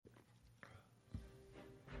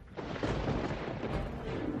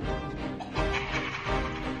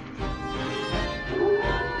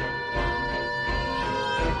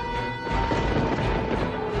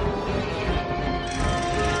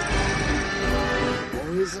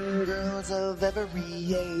of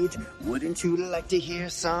every age. Wouldn't you like to hear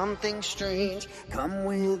something strange? Come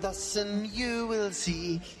with us and you will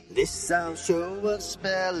see. This our show of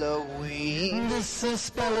Spelloween. This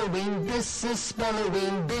is Spelloween, this is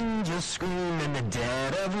Spelloween. Binge or scream in the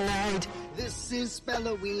dead of night. This is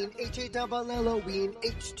Spelloween, H-A-double-L-O-ween,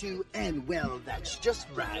 H-2-N, well, that's just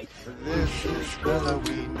right. This is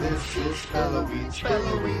Spelloween, this is Spelloween,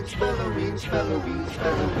 Spelloween, Spelloween, Spelloween,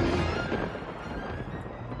 Spelloween.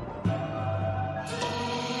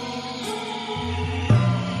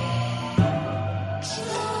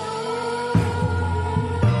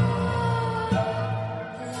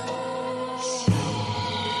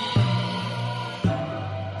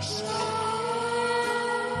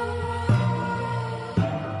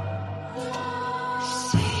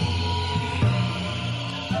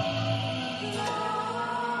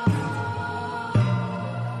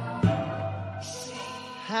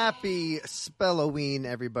 Happy Spelloween,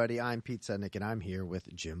 everybody. I'm Pete Sednick, and I'm here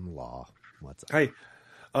with Jim Law. What's up? Hey,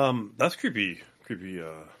 that's creepy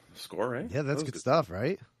score, right? Yeah, that's good stuff,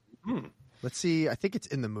 right? Let's see. I think it's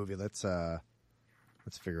in the movie. Let's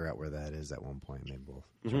figure out where that is at one point. Maybe we'll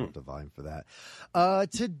turn up the volume for that.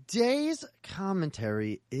 Today's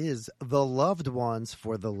commentary is The Loved Ones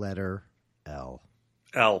for the letter L.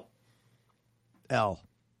 L. L.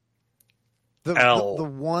 L. The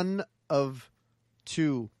one of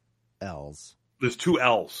two L's. There's two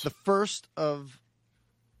L's. The first of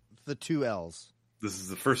the two L's. This is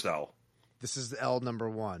the first L. This is L number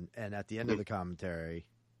one. And at the end of the commentary,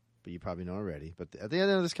 but you probably know already, but at the end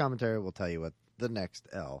of this commentary, we'll tell you what the next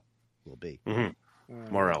L will be.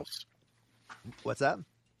 Mm-hmm. More L's. What's that?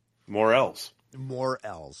 More L's. More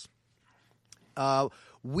L's.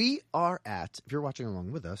 We are at, if you're watching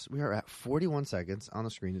along with us, we are at 41 seconds on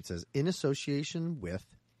the screen. It says, in association with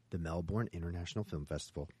the Melbourne International Film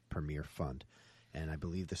Festival Premiere Fund. And I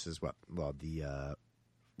believe this is the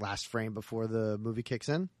last frame before the movie kicks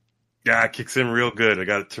in. Yeah, it kicks in real good. I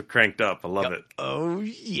got it cranked up. I love it. Oh,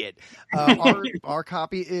 shit. Our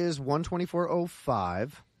copy is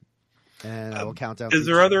 124.05. And I will count down. Is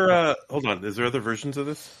there other, hold on, is there other versions of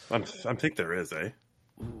this? I think there is, eh?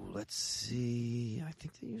 Ooh, let's see. I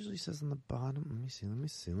think that usually says on the bottom. Let me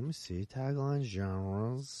see. Taglines,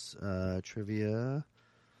 genres, trivia.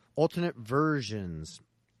 Alternate versions.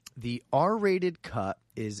 The R-rated cut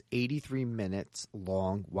is 83 minutes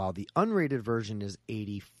long, while the unrated version is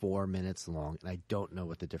 84 minutes long, and I don't know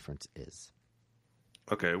what the difference is.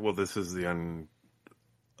 Okay, well, this is the unrated.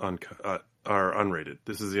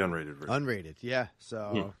 This is the unrated version. Unrated, yeah.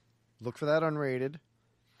 So look for that unrated,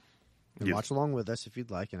 and watch along with us if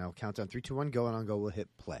you'd like, and I'll count down 3, 2, 1, go, and on go we'll hit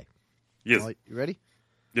play. Yes. Right, you ready?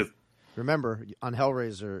 Yes. Remember, on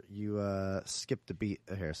Hellraiser, you skipped the beat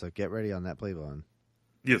here, so get ready on that play button.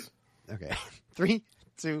 Yes. Okay. 3,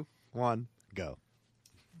 2, 1, go.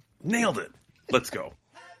 Nailed it. Let's go.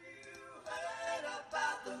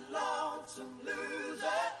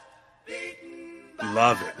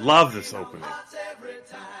 Love it. Love this opening.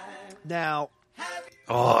 Now.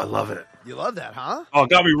 Oh, I love it. You love that, huh? Oh,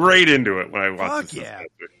 it got me right into it when I watched this.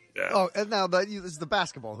 Yeah. Oh, and now this is the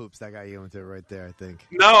basketball hoops that got you into it right there, I think.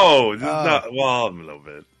 No, this is not. Well, a little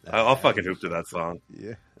bit. I'll fucking hoop to that song.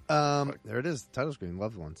 Yeah. There it is. Title screen.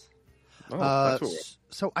 Loved Ones. Oh, that's cool.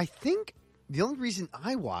 So I think the only reason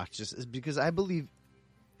I watched this is because I believe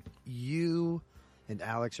you and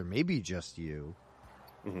Alex, or maybe just you,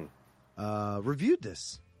 reviewed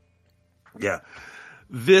this. Yeah.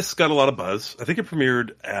 This got a lot of buzz. I think it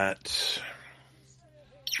premiered at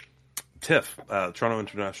TIFF, Toronto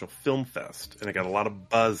International Film Fest, and it got a lot of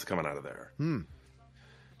buzz coming out of there.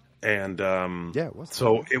 And it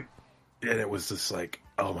was just like,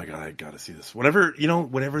 oh my god, I gotta see this.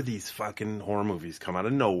 Whenever these fucking horror movies come out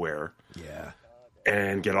of nowhere,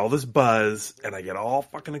 and get all this buzz, and I get all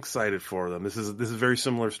fucking excited for them. This is a very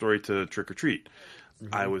similar story to Trick or Treat.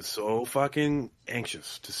 I was so fucking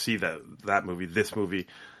anxious to see that movie, this movie,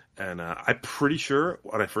 and I'm pretty sure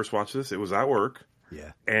when I first watched this, it was at work.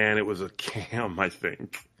 Yeah. And it was a cam, I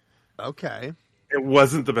think. Okay. It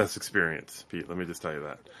wasn't the best experience, Pete. Let me just tell you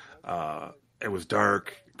that. It was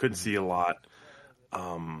dark. Couldn't see a lot.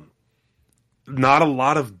 Not a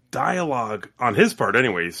lot of dialogue on his part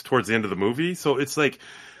anyways, towards the end of the movie. So it's like,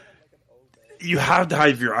 you have to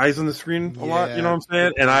hide your eyes on the screen a lot, you know what I'm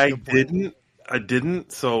saying? And I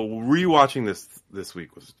didn't. So rewatching this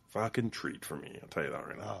week was a fucking treat for me. I'll tell you that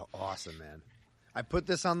right now. Oh, awesome, man. I put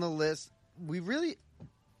this on the list. I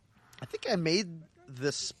think I made the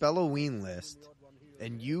Spelloween list,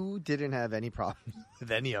 and you didn't have any problems with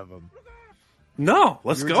any of them. No,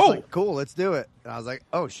 let's go. Like, cool, let's do it. And I was like,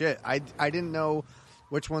 oh shit, I didn't know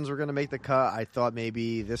which ones were going to make the cut. I thought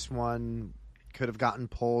maybe this one could have gotten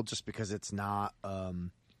pulled just because it's not a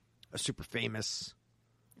super famous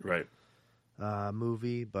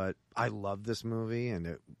movie. But I love this movie,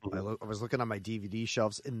 and I was looking on my DVD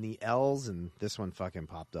shelves in the L's, and this one fucking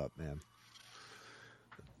popped up, man.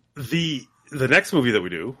 The next movie that we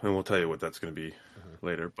do, and we'll tell you what that's going to be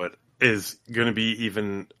later, but is going to be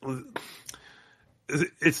even.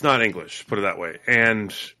 It's not English, put it that way,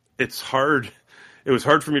 and it's hard. It was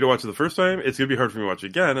hard for me to watch it the first time. It's going to be hard for me to watch it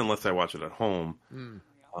again unless I watch it at home.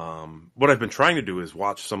 What I've been trying to do is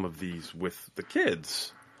watch some of these with the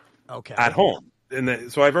kids at home.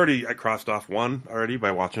 And so I crossed off one already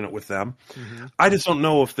by watching it with them. I just don't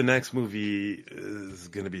know if the next movie is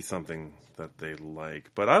going to be something that they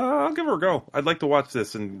like. But I'll give her a go. I'd like to watch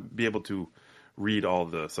this and be able to read all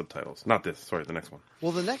the subtitles. Not this. Sorry, the next one.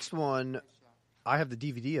 Well, the next one... I have the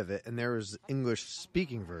DVD of it, and there is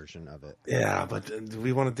English-speaking version of it. Yeah, but do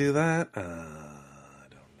we want to do that? I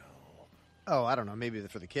don't know. Oh, I don't know. Maybe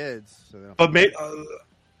for the kids. So they don't but maybe,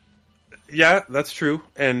 yeah, that's true.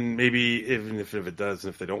 And maybe even if it does,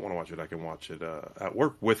 if they don't want to watch it, I can watch it at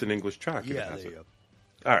work with an English track. Yeah, there you go.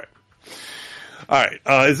 All right.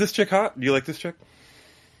 Is this chick hot? Do you like this chick?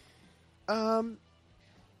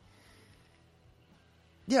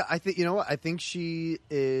 Yeah, I think I think she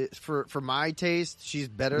is for my taste. She's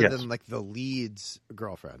better than like the lead's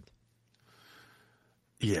girlfriend.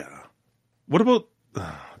 Yeah. What about?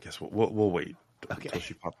 I guess we'll wait until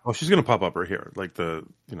she pops. Oh, she's gonna pop up right here, like the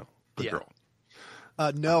girl.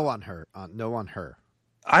 No on her. No on her.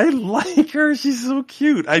 I like her. She's so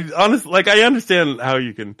cute. I honestly I understand how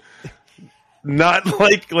you can not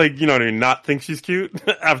like you know what I mean, not think she's cute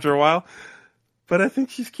after a while, but I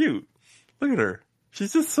think she's cute. Look at her.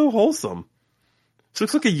 She's just so wholesome. She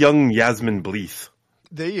looks like a young Yasmin Bleeth.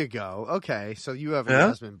 There you go. Okay, so you have a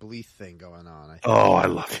Yasmin Bleeth thing going on. I think. Oh, I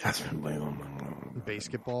love Yasmin Bleeth.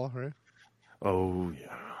 Basketball, right? Oh,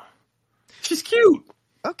 yeah. She's cute.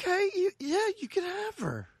 Okay, you can have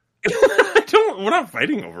her. We're not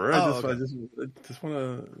fighting over her. I just want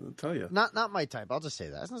to tell you. Not my type. I'll just say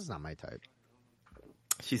that. It's not my type.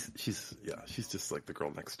 She's just like the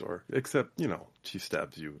girl next door. Except, she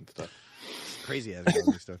stabs you and stuff. Crazy ass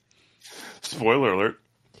girl next door. Spoiler alert.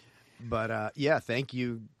 But thank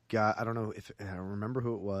you, guys. I don't know if I don't remember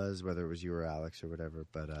who it was, whether it was you or Alex or whatever.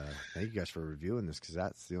 But thank you guys for reviewing this because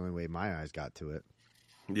that's the only way my eyes got to it.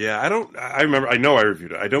 Yeah, I remember. I know I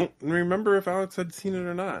reviewed it. I don't remember if Alex had seen it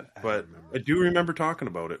or not, but I do remember talking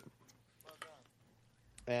about it.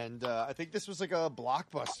 And I think this was like a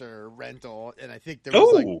Blockbuster rental, and I think there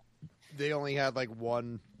was they only had like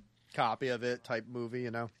one copy of it type movie,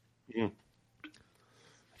 I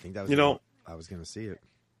think that was I was going to see it.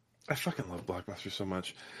 I fucking love Blockbuster so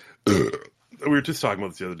much. We were just talking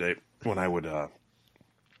about this the other day when I wouldn't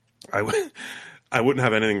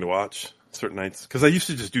have anything to watch certain nights because I used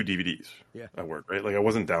to just do DVDs at work, right? Like I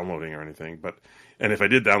wasn't downloading or anything, and if I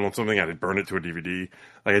did download something, I'd burn it to a DVD.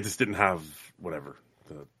 Like I just didn't have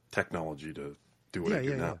the technology to do what I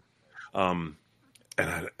do now.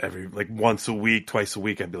 And every once a week, twice a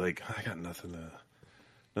week, I'd be like, I got nothing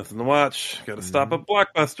to watch. Got to stop at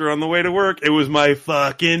Blockbuster on the way to work. It was my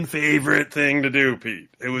fucking favorite thing to do, Pete.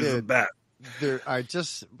 It was that. I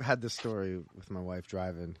just had this story with my wife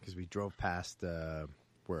driving because we drove past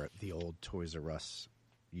where the old Toys R Us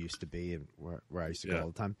used to be and where I used to go all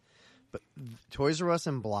the time. But Toys R Us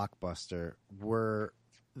and Blockbuster were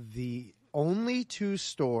the only two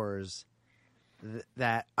stores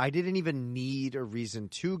that I didn't even need a reason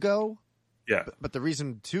to go. Yeah. But the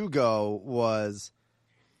reason to go was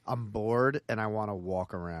I'm bored and I want to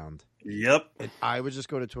walk around. Yep. And I would just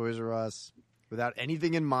go to Toys R Us without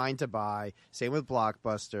anything in mind to buy. Same with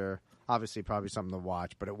Blockbuster. Obviously, probably something to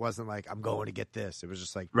watch, but it wasn't like I'm going to get this. It was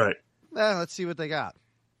just like, let's see what they got.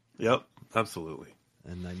 Yep. Absolutely.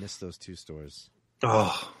 And I miss those two stores.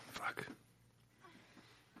 Oh, fuck.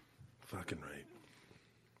 Fucking right.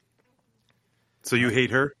 So you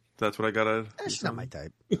hate her? That's what I got to... She's not my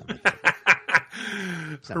type.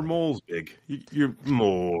 Her mole's big. Your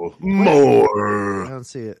mole. More. I don't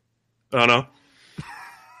see it. Oh, no?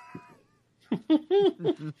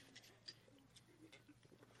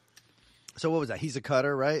 So what was that? He's a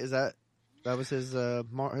cutter, right? Is that was his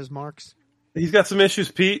marks? He's got some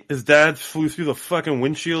issues, Pete. His dad flew through the fucking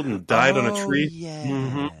windshield and died on a tree.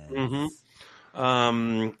 Yeah.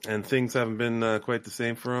 And things haven't been quite the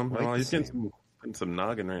same for him. Well, he's getting some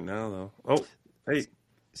noggin right now, though. Oh, hey.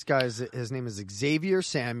 This guy's his name is Xavier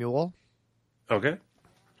Samuel. Okay.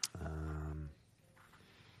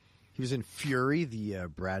 He was in Fury, the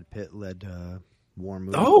Brad Pitt led war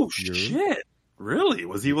movie. Oh, Fury. shit. Really?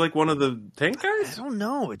 Was he like one of the tank I guys? don't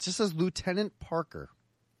know. It just says Lieutenant Parker.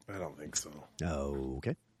 I don't think so. Oh,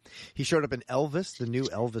 okay. He showed up in Elvis, the new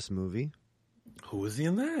Elvis movie. Who was he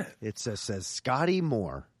in that? It says Scotty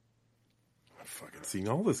Moore. I'm fucking seeing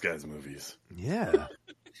all this guy's movies. Yeah.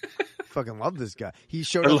 Fucking love this guy. He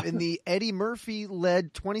showed up in the Eddie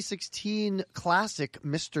Murphy-led 2016 classic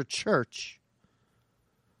Mr. Church.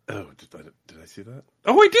 Oh, did I see that?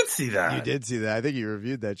 Oh, I did see that. You did see that. I think you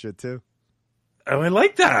reviewed that shit too. Oh, I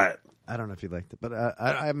like that. I don't know if you liked it, but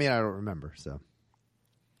I mean, I don't remember, so.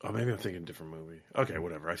 Oh, maybe I'm thinking a different movie. Okay,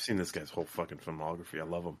 whatever. I've seen this guy's whole fucking filmography. I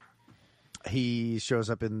love him. He shows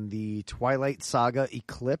up in the Twilight Saga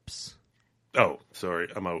Eclipse. Oh, sorry.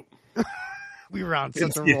 I'm out. We were on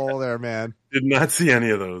such a roll there, man. Did not see any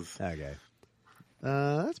of those. Okay.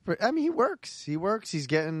 That's pretty. I mean, he works. He's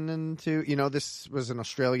getting into. This was an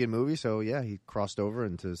Australian movie, so yeah, he crossed over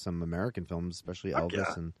into some American films, especially Elvis.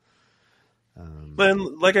 Yeah. And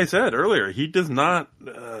And like I said earlier, he does not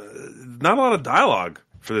a lot of dialogue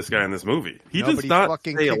for this guy in this movie. He nobody does not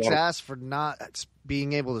fucking say a kicks lot of- ass for not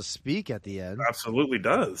being able to speak at the end. Absolutely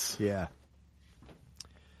does. Yeah.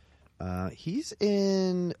 He's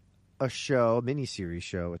in a miniseries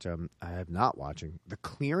show, which I am not watching. The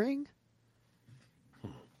Clearing.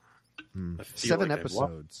 I feel 7 like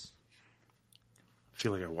episodes. I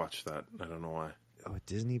feel like I watched that. I don't know why. Oh,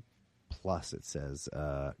 Disney Plus. It says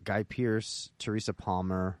Guy Pearce, Teresa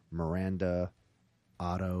Palmer, Miranda,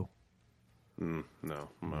 Otto. No,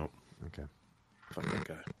 I'm out. Okay. Fuck that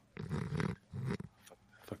guy.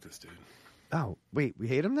 Fuck this dude. Oh wait, we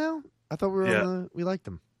hate him now? I thought we were we liked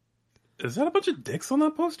him. Is that a bunch of dicks on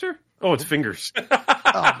that poster? Oh, it's fingers. Oh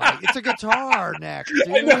my! It's a guitar neck, dude.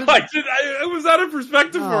 I know. It was out of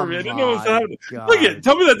perspective for me. I didn't know what was happening. God. Look at.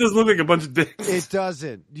 Tell me that doesn't look like a bunch of dicks. It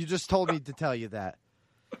doesn't. You just told me to tell you that.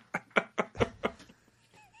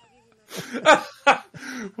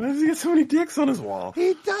 Why does he get so many dicks on his wall?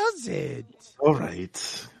 He doesn't. All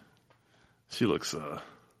right. She looks.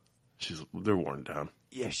 They're worn down.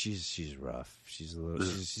 Yeah, she's rough. She's a little.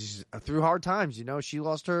 She's through hard times. She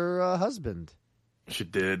lost her husband. She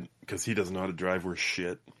did, because he doesn't know how to drive worth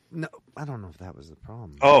shit. No, I don't know if that was the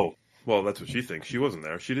problem. Oh, well, that's what she thinks. She wasn't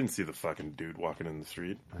there. She didn't see the fucking dude walking in the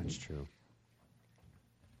street. That's true.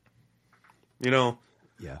 Yeah.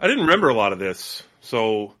 I I didn't remember a lot of this.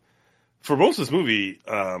 So, for most of this movie,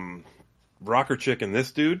 rocker chick and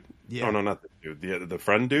this dude. Yeah. Oh, no, not the dude. The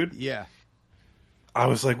friend dude. Yeah. I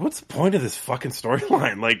was like, what's the point of this fucking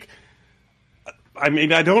storyline? Like, I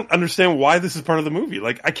mean, I don't understand why this is part of the movie.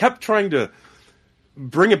 Like, I kept trying to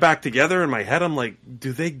bring it back together in my head. I'm like,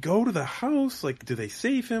 do they go to the house? Like, do they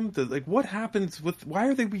save him? What happens with? Why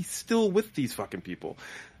are we still with these fucking people?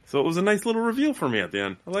 So it was a nice little reveal for me at the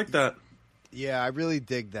end. I like that. Yeah, I really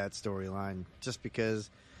dig that storyline. Just because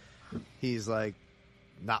he's like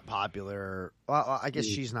not popular. Well, I guess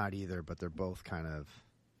she's not either, but they're both kind of.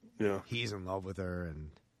 Yeah. He's in love with her,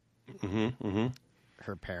 and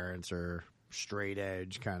her parents are straight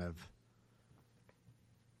edge kind of.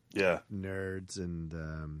 Yeah. Nerds, and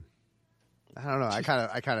I don't know. I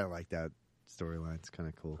kind of like that storyline. It's kind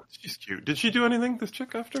of cool. She's cute. Did she do anything, this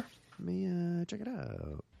chick, after? Let me check it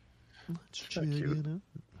out. Let's check cute. it out.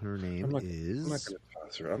 Her name is. I'm not going to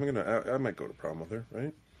toss her. I might go to prom with her,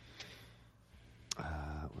 right?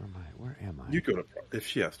 Where am I? You go to prom. If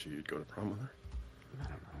she asked you, you'd go to prom with her. I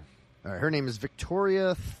don't know. All right, her name is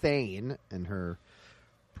Victoria Thane, and her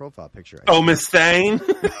profile picture. Oh, Miss Thane.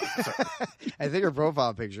 I think her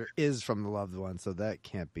profile picture is from The Loved One, so that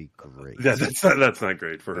can't be great. Yeah, that's not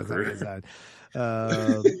great for That's her.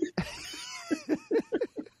 not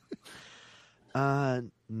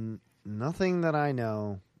good. Nothing that I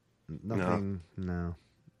know. Nothing. No.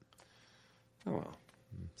 Oh well.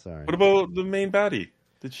 Sorry. What about the main baddie?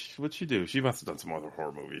 What'd she do? She must have done some other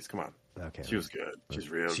horror movies. Come on. Okay. She was good. She's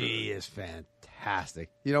real good. She is fantastic.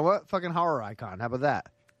 You know what? Fucking horror icon. How about that?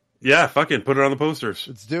 Yeah, fucking put her on the posters.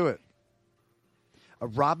 Let's do it.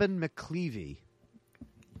 Robin McClevey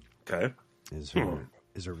Okay. is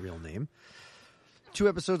her real name. 2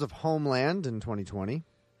 episodes of Homeland in 2020.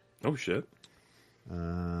 Oh shit.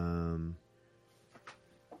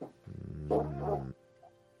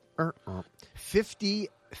 50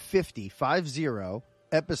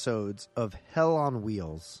 episodes of Hell on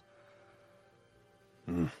Wheels.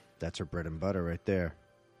 That's her bread and butter right there.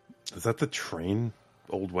 Is that the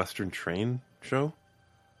old Western train show?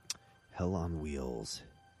 Hell on Wheels.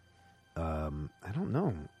 I don't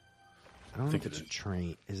know. I don't know if it's a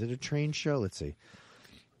train. Is it a train show? Let's see.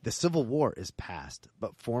 The Civil War is past,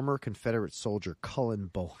 but former Confederate soldier Cullen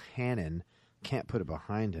Bohannon can't put it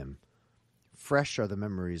behind him. Fresh are the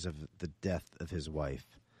memories of the death of his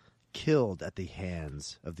wife. killed at the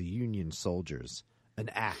hands of the Union soldiers, an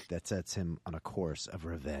act that sets him on a course of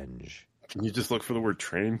revenge. Can you just look for the word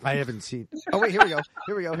train? I haven't seen... Oh, wait, here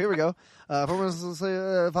we go.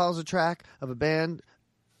 Follows a track of a band,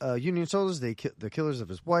 Union soldiers, the killers of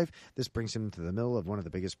his wife. This brings him to the middle of one of the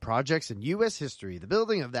biggest projects in U.S. history, the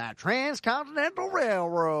building of that transcontinental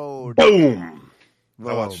railroad. Boom!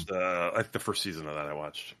 Whoa. I watched like the first season of that. I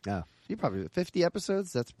watched. Yeah, you probably 50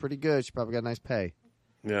 episodes. That's pretty good. She probably got a nice pay.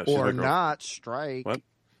 Yeah, or not. Strike. What?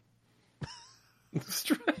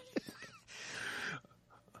 Strike.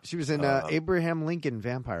 She was in Abraham Lincoln,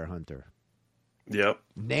 Vampire Hunter. Yep.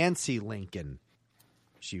 Nancy Lincoln.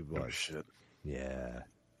 She was. Oh shit. Yeah.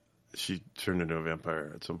 She turned into a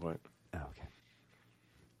vampire at some point. Oh, okay.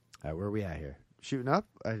 All right, where are we at here? Shooting up?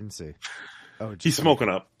 I didn't see. Oh, he's smoking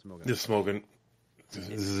up. Just smoking. This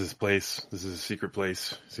is his place. This is his secret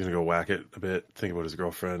place. He's gonna go whack it a bit. Think about his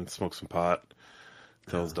girlfriend. Smoke some pot.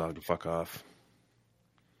 Tell his dog to fuck off.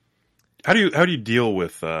 How do you deal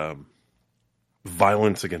with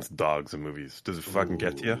violence against dogs in movies? Does it fucking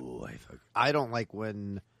get to you? I don't like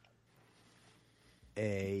when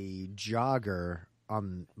a jogger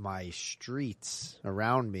on my streets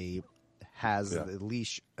around me has the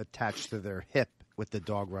leash attached to their hip with the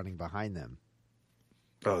dog running behind them.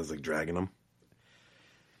 Oh, it's like dragging them.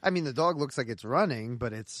 I mean, the dog looks like it's running,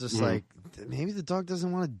 but it's just like maybe the dog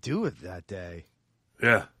doesn't want to do it that day.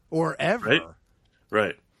 Yeah. Or ever.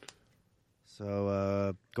 Right.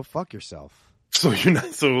 So go fuck yourself. So you're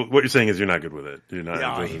not. So what you're saying is you're not good with it. You're not.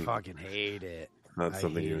 Yeah, I fucking hate it. Not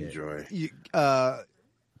something you enjoy.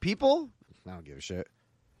 People, I don't give a shit.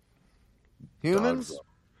 Humans,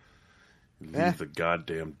 leave the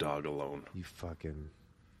goddamn dog alone. You fucking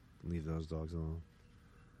leave those dogs alone.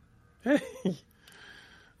 Hey.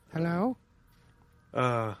 Hello.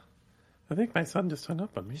 I think my son just hung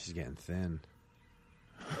up on me. She's getting thin.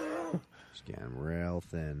 She's getting real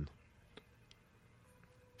thin.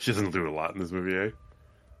 She doesn't do a lot in this movie, eh?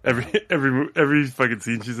 Every fucking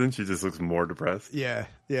scene she's in, she just looks more depressed. Yeah.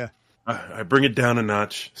 I bring it down a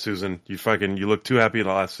notch, Susan. You look too happy in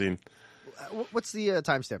the last scene. What's the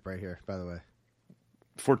time step right here, by the way?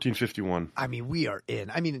 14:51. I mean, we are in.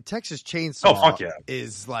 I mean, Texas Chainsaw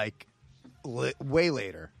is like way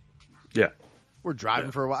later. Yeah. We're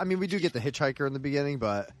driving for a while. I mean, we do get the hitchhiker in the beginning,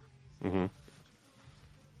 but... Mm-hmm.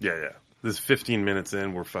 Yeah. This is 15 minutes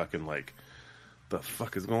in, we're fucking like, the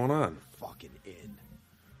fuck is going on? Fucking in.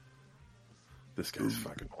 This guy's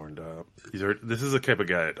fucking horned up. This is the type of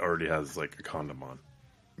guy that already has like a condom on.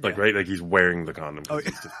 Like, right? Like he's wearing the condom. Oh,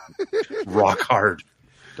 he's just rock hard.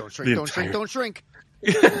 Don't shrink.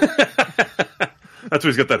 That's why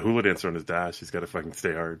he's got that hula dancer on his dash. He's got to fucking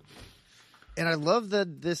stay hard. And I love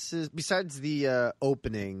that this is, besides the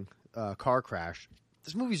opening car crash,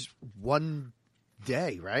 this movie's one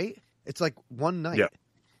day, right? It's like one night.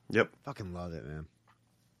 Yep. Fucking love it, man.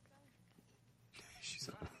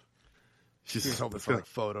 She's hoping for like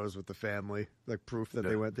photos with the family, like proof that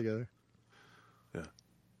they went together. Yeah.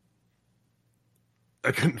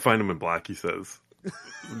 I couldn't find him in black, he says.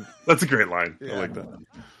 That's a great line. Yeah. I like that.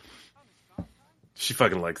 She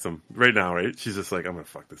fucking likes him right now, right? She's just like, I'm gonna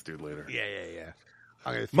fuck this dude later. Yeah.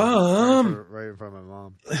 I'm gonna Mom, right in front of my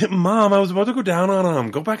mom. Mom, I was about to go down on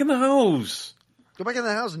him. Go back in the house. Go back in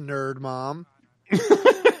the house, nerd, mom.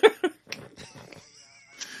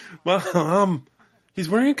 Mom, he's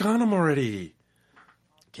wearing a condom already.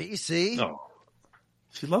 Can't you see? Oh,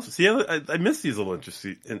 she loves it. See, I miss these little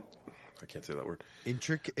interesting. I can't say that word.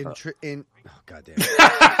 Oh, goddamn.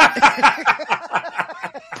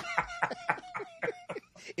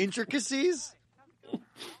 Intricacies?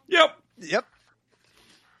 Yep.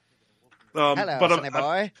 Hello, sonny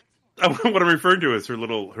boy. What I'm referring to is her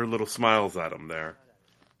little smiles at him there.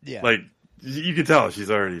 Yeah. Like, you can tell she's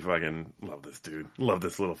already fucking love this dude. Love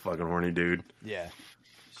this little fucking horny dude. Yeah.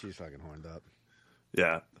 She's fucking horned up.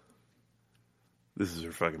 Yeah. This is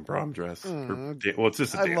her fucking prom dress. It's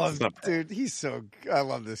just a dance. Dude, I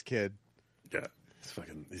love this kid. Yeah.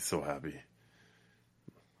 He's so happy.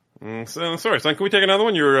 So, sorry, son, can we take another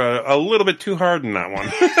one? You're a little bit too hard in that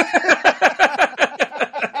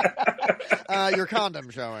one. Your condom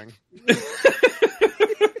showing.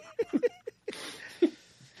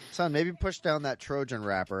 Son, maybe push down that Trojan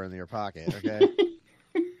wrapper in your pocket, okay?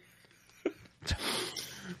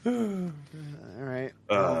 All right.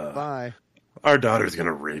 Bye. Our daughter's going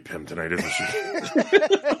to rape him tonight, isn't she?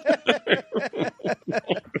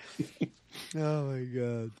 Oh, my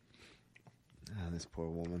God. This poor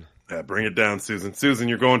woman. Yeah, bring it down, Susan. Susan,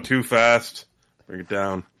 you're going too fast. Bring it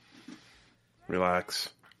down. Relax.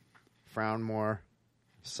 Frown more.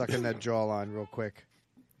 Suck in that jawline real quick.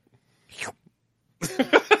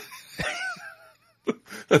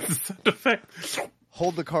 That's the sound effect.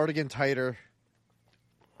 Hold the cardigan tighter.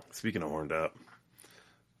 Speaking of horned up.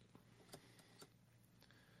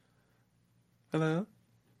 Hello?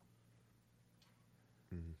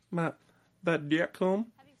 That dick home?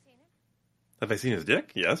 Have you seen him? Have I seen his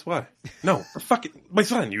dick? Yes, why? No, fucking my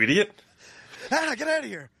son, you idiot. Hannah, get out of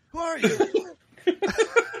here. Who are you?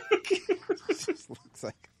 Just looks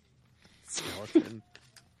like a skeleton.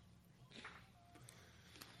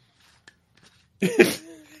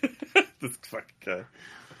 This fucking guy.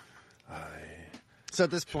 So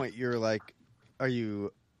at this point, you're like, are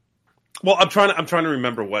you? Well, I'm trying to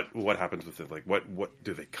remember what happens with it. Like, what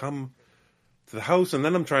do they come to the house? And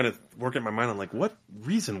then I'm trying to work in my mind on like, what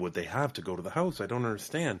reason would they have to go to the house? I don't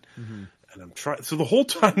understand. Mm-hmm. And I'm trying. So the whole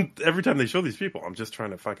time, every time they show these people, I'm just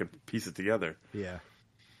trying to fucking piece it together. Yeah.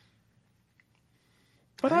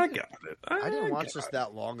 But I got it. I didn't watch this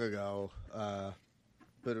that long ago,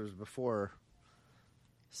 but it was before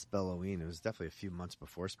Spelloween. It was definitely a few months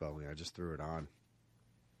before Spelloween. I just threw it on.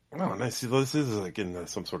 Oh, nice. See, this is like in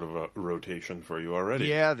some sort of a rotation for you already.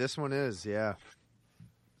 Yeah, this one is. Yeah.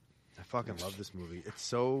 I fucking love this movie. It's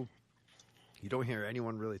so... You don't hear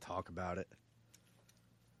anyone really talk about it.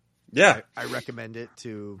 Yeah. I recommend it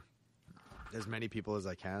to as many people as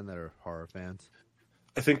I can that are horror fans.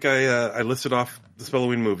 I think I listed off the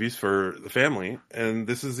Spelloween movies for the family, and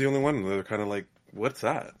this is the only one where they're kind of like, what's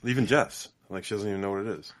that? Even Jess. Like, she doesn't even know what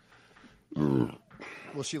it is.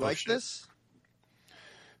 Will she like this?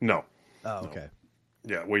 No. Oh, okay.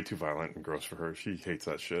 No. Yeah, way too violent and gross for her. She hates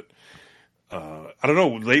that shit. I don't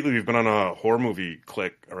know. Lately, we've been on a horror movie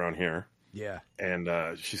click around here. Yeah. And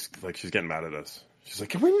she's getting mad at us. She's like,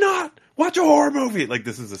 can we not watch a horror movie? Like,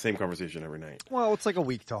 this is the same conversation every night. Well, it's like a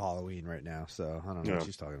week to Halloween right now, so I don't know what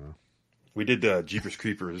she's talking about. We did Jeepers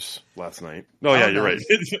Creepers last night. Oh, yeah, you're nice.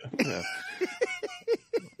 right.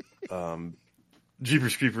 Yeah.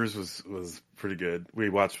 Jeepers Creepers was pretty good. We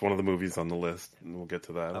watched one of the movies on the list, and we'll get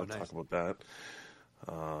to that. We'll talk about that.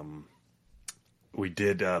 We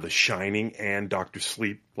did The Shining and Dr.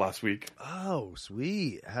 Sleep last week. Oh,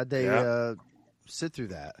 sweet. How'd they sit through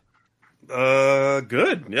that?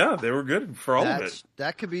 Good. Yeah, they were good for all of it.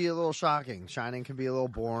 That could be a little shocking. Shining can be a little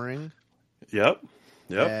boring. Yep.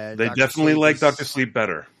 They Dr. definitely Sleep like is... Dr. Sleep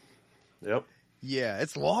better. Yep. Yeah,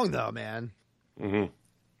 it's long though, man. Mm-hmm.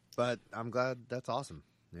 But I'm glad. That's awesome.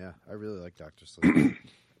 Yeah, I really like Dr. Sleep.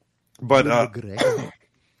 But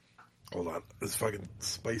hold on, this fucking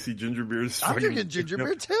spicy ginger beer is. I'm drinking ginger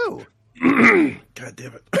beer too. God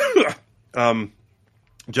damn it.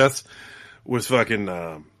 Jess was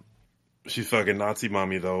fucking. She's fucking Nazi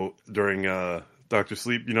mommy though during Dr.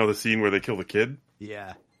 Sleep. You know the scene where they kill the kid?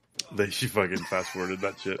 Yeah. She fucking fast forwarded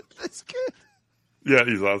that shit. That's good. Yeah,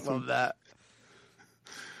 he's awesome. Love that.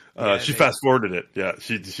 She fast forwarded it. Yeah,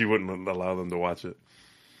 she wouldn't allow them to watch it.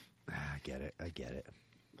 I get it.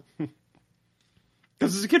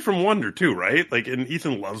 Because it's a kid from Wonder too, right? Like, and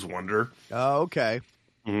Ethan loves Wonder. Oh, okay.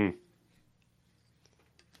 Mm-hmm.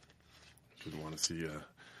 Didn't want to see.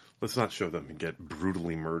 Let's not show them get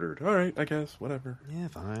brutally murdered. All right, I guess whatever. Yeah,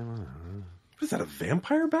 fine. What is that? A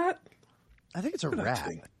vampire bat? I think it's a rat.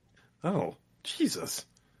 Oh, Jesus.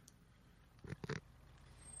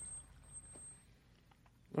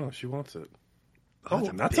 Oh, she wants it. Oh,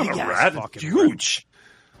 that's not a rat. It's huge.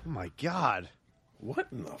 Oh, my God. What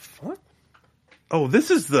in the fuck? Oh, this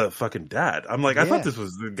is the fucking dad. I'm like, I thought this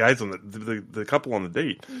was the guys on the couple on the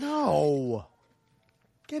date. No.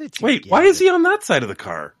 Get it together. Wait, why is he on that side of the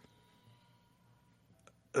car?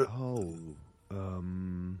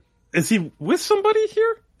 Is he with somebody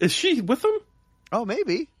here? Is she with him? Oh,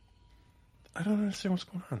 maybe. I don't understand what's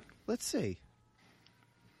going on. Let's see.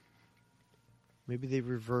 Maybe they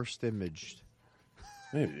reversed imaged.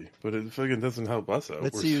 Maybe, but it fucking doesn't help us out.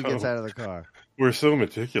 Let's see who gets out of the car. We're so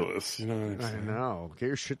meticulous, you know what I'm saying? I know. Get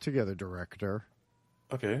your shit together, director.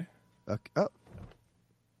 Okay. Oh.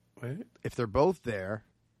 Wait. If they're both there.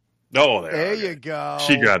 Oh, there you go.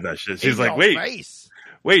 She grabbed that shit. She's like,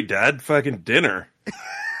 wait, Dad, fucking dinner.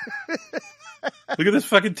 Look at this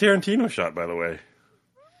fucking Tarantino shot, by the way.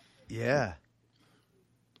 Yeah.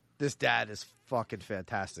 This dad is fucking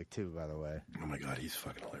fantastic, too, by the way. Oh, my God, he's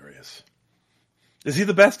fucking hilarious. Is he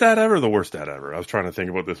the best dad ever or the worst dad ever? I was trying to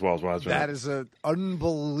think about this while I was watching. That is an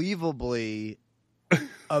unbelievably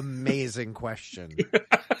amazing question.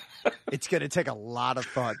 It's going to take a lot of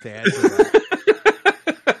thought to answer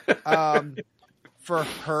that. For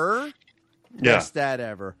her, best dad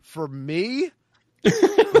ever. For me,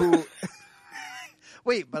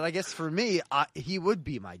 wait, but I guess for me, he would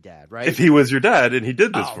be my dad, right? If he was your dad and he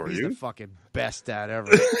did this for he's you. the fucking best dad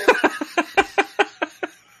ever.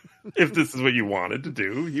 If this is what you wanted to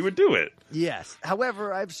do, he would do it. Yes.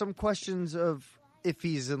 However, I have some questions of if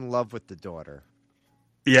he's in love with the daughter.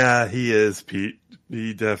 Yeah, he is, Pete.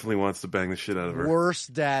 He definitely wants to bang the shit out of her.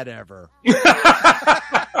 Worst dad ever.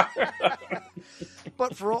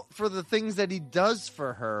 But for the things that he does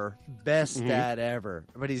for her, best dad ever.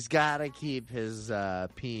 But he's got to keep his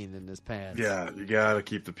peen in his pants. Yeah, you got to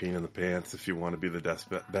keep the peen in the pants if you want to be the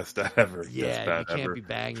best dad ever. Yeah, you can't be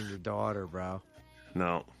banging your daughter, bro.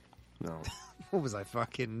 No. What was I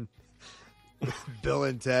fucking... Bill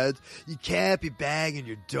and Ted? You can't be banging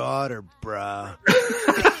your daughter, bro.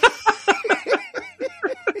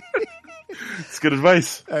 It's good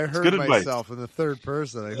advice. I heard myself in the third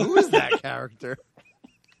person. Like, who is that character?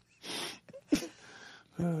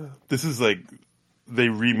 This is like they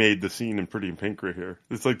remade the scene in Pretty in Pink right here.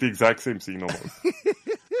 It's like the exact same scene almost.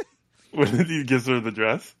 When he gives her the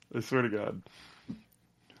dress, I swear to God.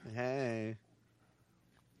 Hey.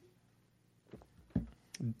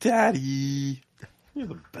 Daddy, you're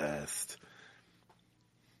the best.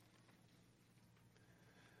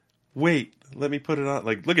 Wait, let me put it on.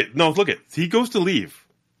 Like, look at. He goes to leave.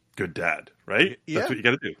 Good dad, right? Yeah. That's what you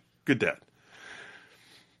got to do. Good dad.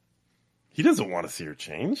 He doesn't want to see her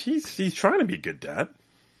change. He's trying to be a good dad.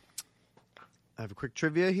 I have a quick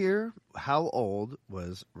trivia here. How old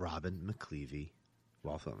was Robin McLeavy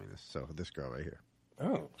while filming this? So this girl right here.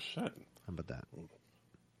 Oh, shit. How about that?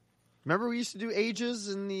 Remember we used to do ages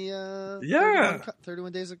in the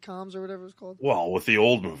 31 Days of Comms or whatever it was called? Well, with the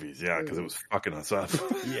old movies, yeah, because it was fucking us up.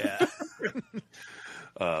 Yeah.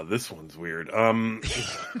 This one's weird.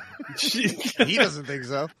 He doesn't think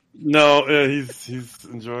so. No, he's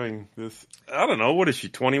enjoying this. I don't know. What is she,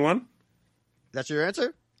 21? That's your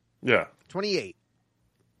answer? Yeah. 28.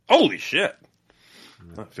 Holy shit.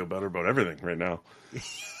 I feel better about everything right now.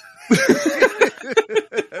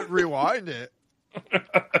 Rewind it.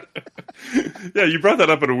 Yeah, you brought that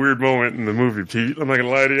up at a weird moment in the movie, Pete. I'm not going to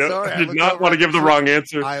lie to you. Sorry, I did not want to give the wrong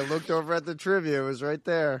answer. I looked over at the trivia. It was right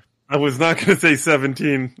there. I was not going to say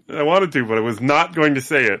 17. I wanted to, but I was not going to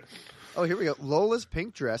say it. Oh, here we go. Lola's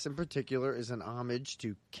pink dress in particular is an homage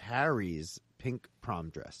to Carrie's pink prom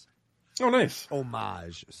dress. Oh, nice.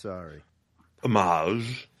 Homage. Sorry.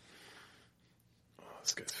 Homage. Oh,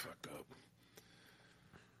 this guy's fucked up.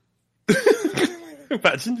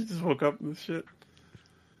 Imagine you just woke up in this shit.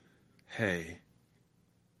 Hey.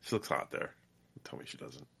 She looks hot there. Tell me she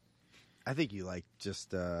doesn't. I think you like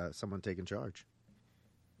just someone taking charge.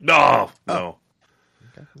 No. Okay.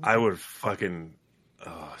 I would fucking...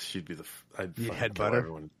 Oh, she'd be the... I'd You'd fucking kill headbutt her?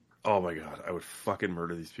 everyone. Oh my God. I would fucking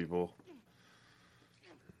murder these people.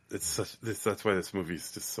 That's why this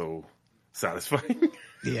movie's just so satisfying.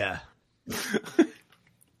 Yeah. Oh,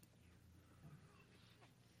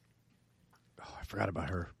 I forgot about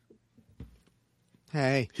her.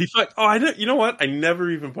 Hey. He thought, you know what? I never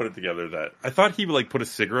even put it together that. I thought he would like put a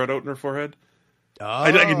cigarette out in her forehead. Oh.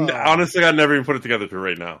 Honestly, I never even put it together to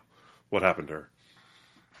right now. What happened to her?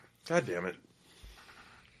 God damn it.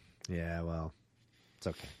 Yeah, well, it's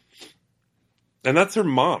okay. And that's her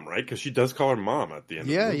mom, right? Because she does call her mom at the end.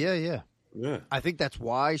 Yeah, of the movie. yeah. Yeah. I think that's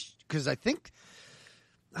why, because I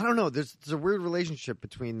don't know, there's a weird relationship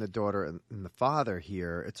between the daughter and the father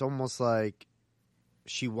here. It's almost like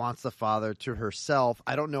she wants the father to herself.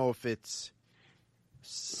 I don't know if it's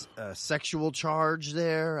a sexual charge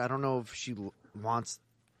there. I don't know if she wants...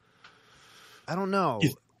 I don't know.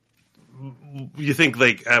 You think,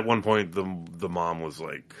 like, at one point the mom was,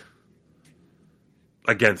 like,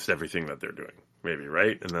 against everything that they're doing, maybe,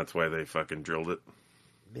 right? And that's why they fucking drilled it?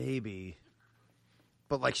 Maybe.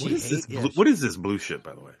 But, like, What is this blue shit,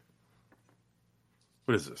 by the way?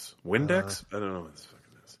 What is this? Windex? I don't know what this fucking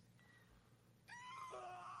is.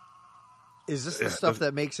 Is this the stuff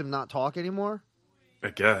that makes him not talk anymore? I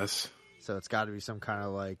guess. So it's got to be some kind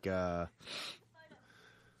of, like,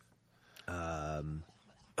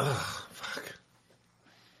 Fuck.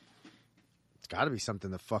 It's got to be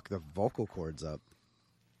something to fuck the vocal cords up.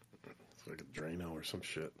 It's like a Drano or some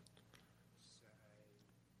shit.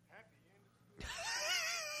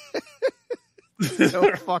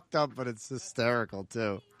 So fucked up, but it's hysterical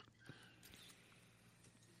too.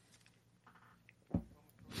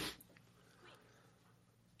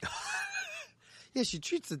 Yeah, she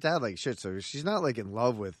treats the dad like shit, so she's not like in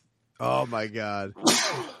love with. Oh my God.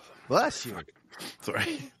 Bless you.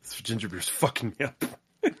 Sorry, this ginger beer's fucking me up.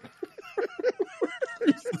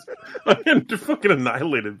 I'm fucking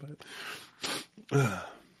annihilated by it.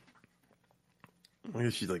 I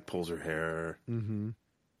guess she like pulls her hair. Mm-hmm.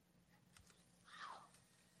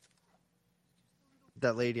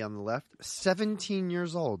 That lady on the left, 17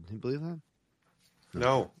 years old. Can you believe that?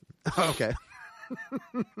 No. Okay.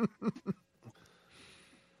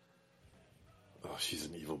 Oh, she's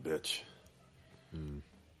an evil bitch.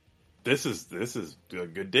 This is a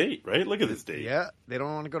good date, right? Look at this date. Yeah, they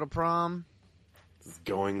don't want to go to prom. It's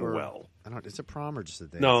going well. I don't. Is it prom or just a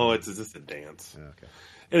dance? No, it's just a dance. Yeah, okay.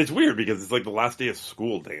 And it's weird because it's like the last day of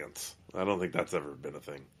school dance. I don't think that's ever been a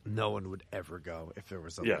thing. No one would ever go if there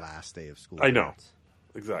was a Yeah. last day of school. I know. dance.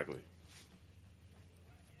 Exactly.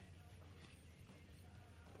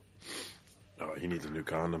 Oh, he needs a new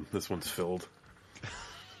condom. This one's filled.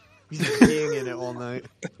 He's peeing in it all night.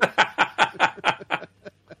 Are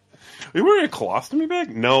you wearing a colostomy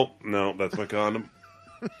bag? No, that's my condom.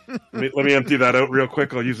 Let me empty that out real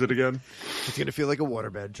quick. I'll use it again. It's gonna feel like a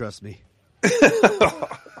waterbed. Trust me. Ooh,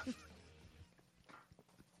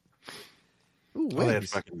 Oh, they had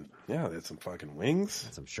wings. they had some fucking wings.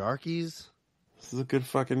 Some Sharkies. This is a good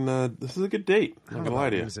fucking. This is a good date. I I'm don't not know gonna lie about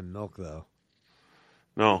to you. wings and milk though.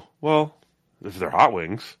 No, well, if they're hot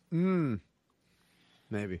wings, Maybe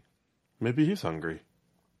maybe he's hungry.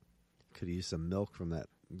 could use some milk from that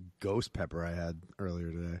ghost pepper I had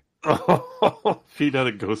earlier today. Feed had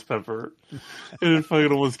a ghost pepper, and it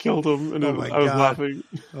fucking almost killed him. And Oh my I was God. laughing.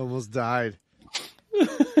 Almost died.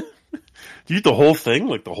 Do you eat the whole thing,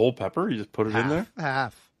 like the whole pepper? You just put it in there?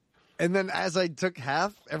 Half. And then as I took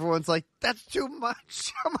half, everyone's like, "That's too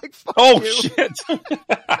much." I'm like, "Fuck Oh you." shit!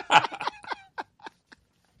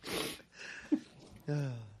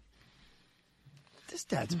 This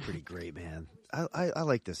dad's pretty great, man. I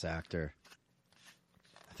like this actor.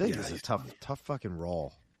 I think Yeah, it's a he's tough fucking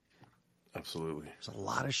role. Absolutely. There's a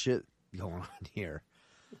lot of shit going on here.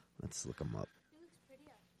 Let's look him up.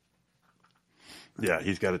 Yeah,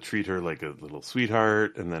 he's got to treat her like a little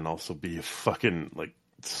sweetheart, and then also be a fucking like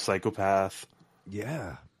psychopath.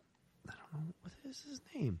 Yeah. I don't know. What is his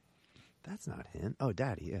name? That's not him. Oh,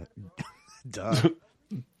 Daddy, yeah. Duh.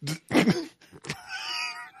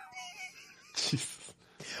 Jesus.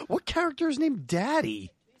 What character is named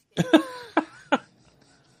Daddy?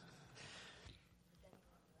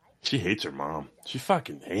 She hates her mom. She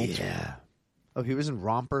fucking hates her. Yeah. Oh, he was in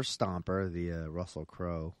Romper Stomper, the Russell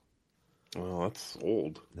Crowe. Well, that's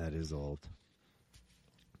old. That is old.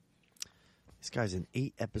 This guy's in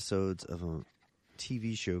 8 episodes of a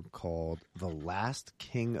TV show called The Last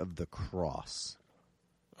King of the Cross.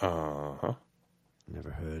 Uh-huh.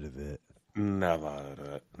 Never heard of it.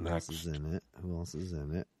 Never. Who else is in it? Who else is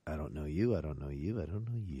in it? I don't know you. I don't know you. I don't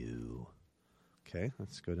know you. Okay,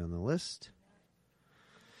 let's go down the list.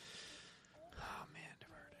 Oh, man,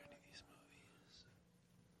 never heard of any of these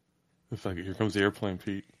movies. Fuck it, here comes the airplane,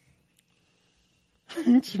 Pete.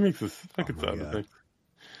 She makes this fucking Oh my sound God.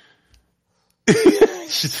 effect.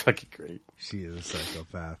 She's fucking great. She is a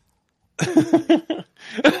psychopath.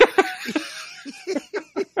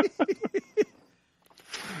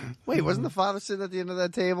 Wait, wasn't the father sitting at the end of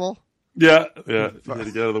that table? Yeah. He had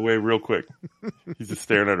to get out of the way real quick. He's just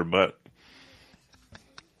staring at her butt.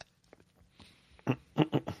 I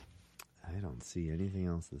don't see anything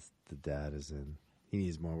else the dad is in. He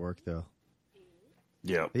needs more work, though.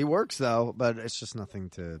 Yeah. He works, though, but it's just nothing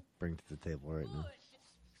to bring to the table right now.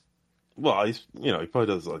 Well, he probably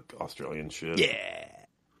does like Australian shit. Yeah.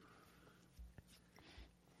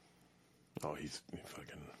 Oh, he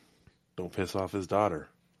fucking don't piss off his daughter.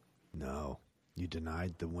 No. You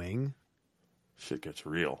denied the wing? Shit gets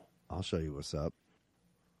real. I'll show you what's up.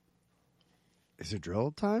 Is it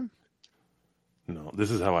drill time? No, this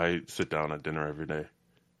is how I sit down at dinner every day.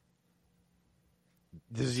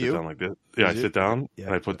 This is Sit you? down like this. Yeah, I Is it? sit down Yeah.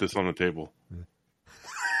 and I put this on the table.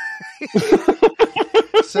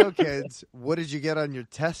 So, kids, what did you get on your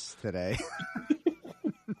test today?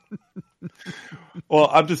 Well,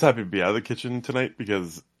 I'm just happy to be out of the kitchen tonight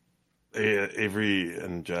because Avery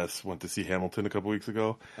and Jess went to see Hamilton a couple weeks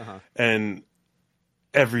ago, and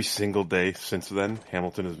every single day since then,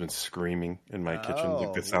 Hamilton has been screaming in my kitchen,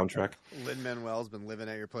 like the soundtrack. Lin-Manuel's been living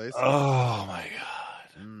at your place? Oh my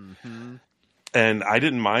god! Mm-hmm. And I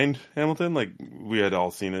didn't mind Hamilton. Like we had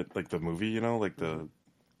all seen it, like the movie, like the.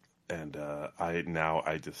 And I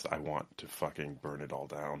want to fucking burn it all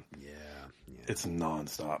down. Yeah. It's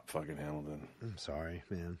nonstop fucking Hamilton. I'm sorry,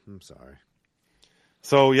 man. I'm sorry.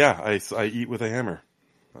 So yeah, I eat with a hammer.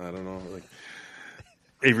 I don't know. Like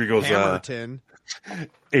Avery goes, Hammerton.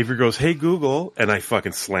 Avery goes, "Hey Google," and I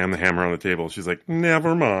fucking slam the hammer on the table. She's like,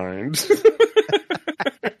 "Never mind."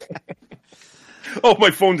 Oh,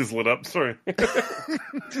 my phone just lit up. Sorry.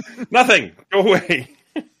 Nothing. Go away.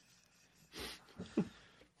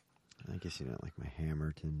 I guess you don't like my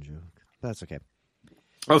Hammerton joke. That's okay.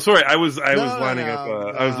 Oh, sorry. I was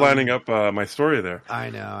lining up my story there.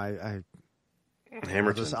 I know.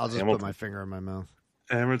 Hammerton. I'll just Hamilton. put my finger in my mouth.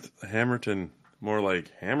 Hammerton. More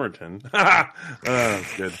like Hammerton.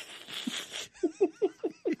 That's good.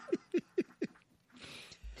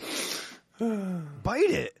 Bite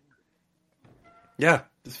it. Yeah,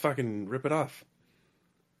 just fucking rip it off.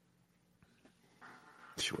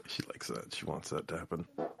 She likes that. She wants that to happen.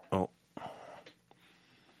 Oh.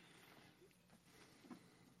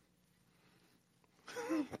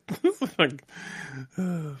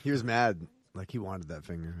 He was mad. Like, he wanted that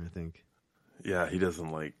finger, I think. Yeah, he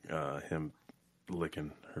doesn't like him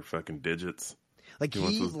licking her fucking digits. Like,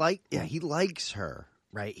 he likes her,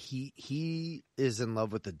 right? He is in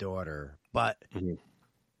love with the daughter, but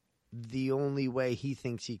the only way he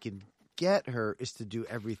thinks he can get her is to do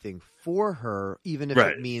everything for her, even if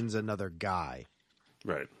it means another guy.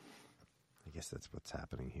 Right. I guess that's what's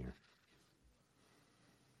happening here.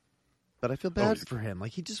 But I feel bad for him.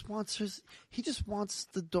 Like, he just wants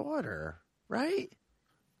the daughter, right?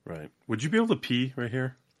 Right. Would you be able to pee right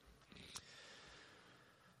here?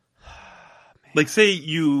 Like, say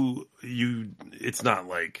you it's not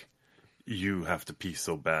like you have to pee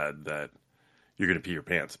so bad that you're going to pee your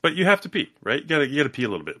pants, but you have to pee, right? You got to pee a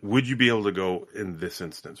little bit. Would you be able to go in this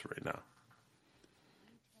instance right now?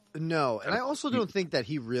 No, and I also don't think that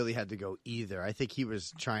he really had to go either. I think he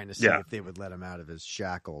was trying to see if they would let him out of his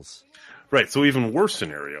shackles. Right, so even worse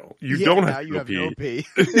scenario. You don't have to pee. No pee.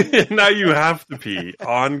 Now you have to pee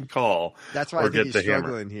on call. That's why I think he's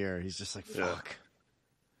struggling here. He's just like, fuck.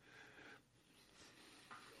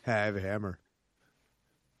 Yeah. Hey, I have a hammer.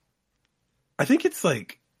 I think it's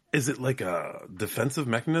like, is it like a defensive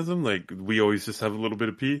mechanism? Like, we always just have a little bit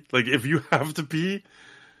of pee? Like, if you have to pee...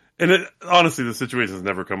 And honestly, the situation has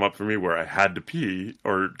never come up for me where I had to pee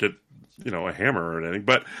or get, a hammer or anything.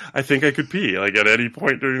 But I think I could pee, like, at any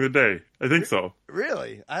point during the day. I think so.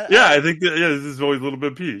 Really? I think this is always a little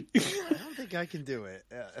bit of pee. I don't think I can do it.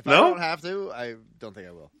 If no? I don't have to, I don't think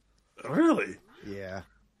I will. Really? Yeah.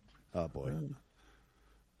 Oh, boy. I'm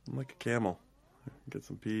like a camel. Get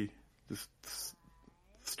some pee just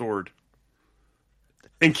stored.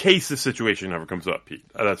 In case the situation ever comes up, Pete.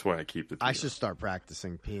 That's why I keep the pee. I should start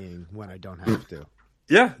practicing peeing when I don't have to.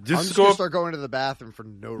 Yeah, I'm just going to start going to the bathroom for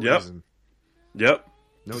no reason. Yep.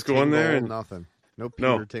 No just tingle, go in there and nothing. No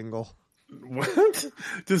Peter tingle. What?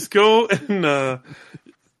 Just go and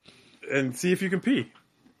see if you can pee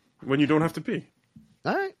when you don't have to pee.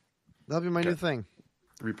 All right. That'll be my new thing.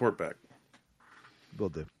 Report back. Will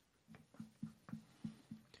do.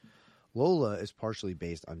 Lola is partially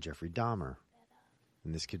based on Jeffrey Dahmer.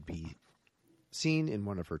 And this could be seen in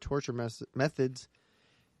one of her torture methods,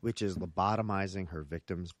 which is lobotomizing her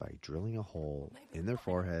victims by drilling a hole in their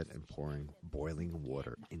forehead and pouring boiling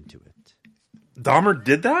water into it. Dahmer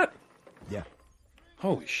did that? Yeah.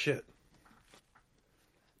 Holy shit.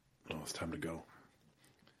 Oh, it's time to go.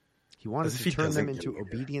 He wanted to turn them into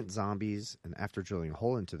obedient zombies, and after drilling a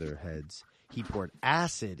hole into their heads, he poured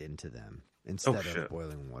acid into them instead of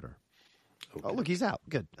boiling water. Okay. Oh, look, he's out.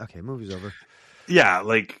 Good. Okay, movie's over. Yeah,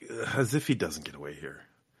 like, as if he doesn't get away here.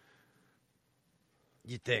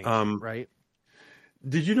 You think, right?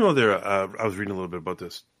 Did you know there, I was reading a little bit about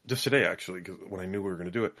this just today, actually, because when I knew we were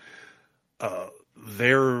going to do it,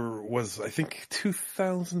 there was, I think,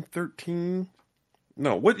 2013.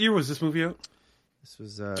 No, what year was this movie out? This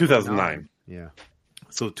was 2009. Yeah.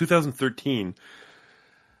 So 2013,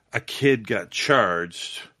 a kid got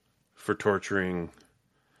charged for torturing,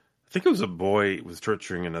 I think it was a boy, was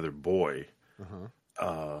torturing another boy.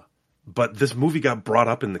 But this movie got brought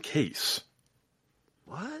up in the case.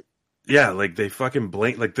 What? Yeah, like they fucking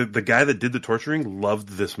like the guy that did the torturing loved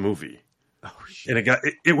this movie. Oh shit!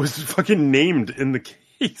 And it was fucking named in the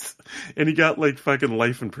case, and he got like fucking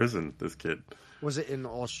life in prison. This kid. Was it in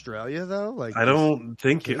Australia though? Like I don't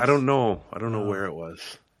think I don't know. I don't know where it was.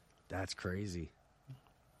 That's crazy.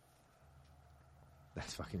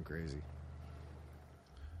 That's fucking crazy.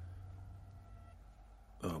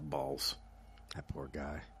 Oh balls. That poor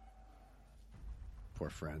guy. Poor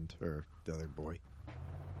friend, or the other boy.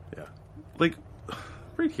 Yeah. Like,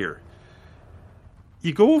 right here.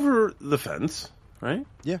 You go over the fence, right?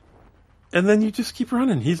 Yeah. And then you just keep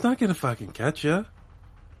running. He's not going to fucking catch you.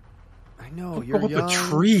 I know, Don't you're go up young. a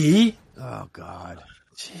tree. Oh, God.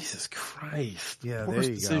 Jesus Christ. Yeah, Worst there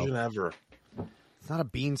you decision go. ever. It's not a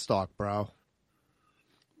beanstalk, bro.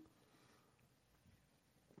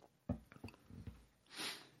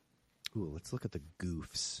 Ooh, let's look at the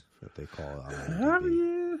goofs that they call it. Have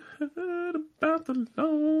you heard about the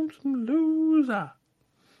lonesome loser?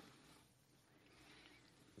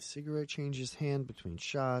 Cigarette changes hand between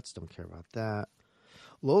shots. Don't care about that.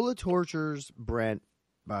 Lola tortures Brent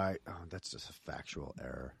by... Oh, that's just a factual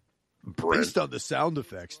error. Brent. Based on the sound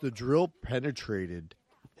effects, the drill penetrated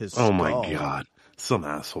his Oh skull. my god. Some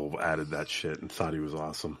asshole added that shit and thought he was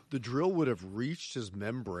awesome. The drill would have reached his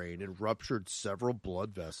membrane and ruptured several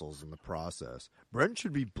blood vessels in the process. Brent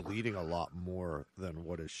should be bleeding a lot more than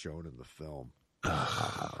what is shown in the film.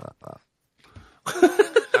 I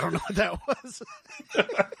don't know what that was.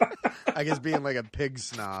 I guess being like a pig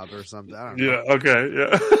snob or something. I don't know. Yeah, okay,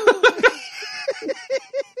 yeah.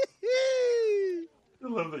 I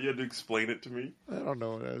love that you had to explain it to me. I don't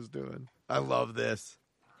know what I was doing. I love this.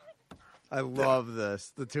 I love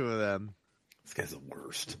this. The two of them. This guy's the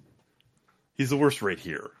worst. He's the worst right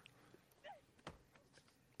here.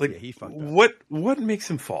 Like, Yeah, he fucked up. What makes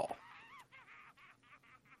him fall?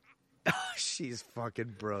 She's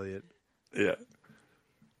fucking brilliant. Yeah.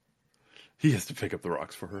 He has to pick up the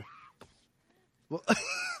rocks for her. Well,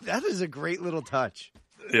 that is a great little touch.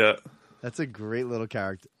 Yeah. That's a great little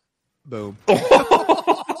character. Boom.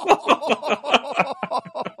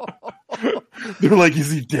 They're like,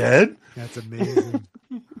 is he dead? That's amazing.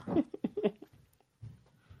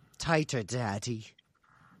 Tighter, Daddy.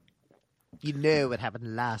 You know what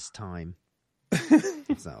happened last time.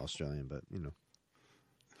 It's not Australian, but you know.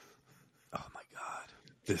 Oh my god.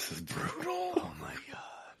 This is brutal. Oh my god.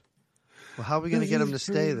 Well, how are we going to get him to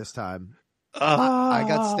stay this time? I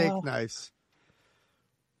got steak knives.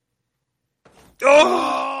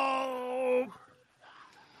 Oh!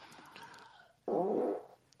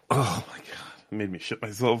 Oh my god. It made me shit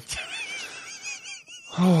myself.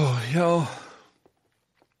 Oh, yo.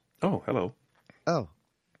 Oh, hello. Oh.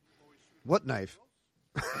 What knife?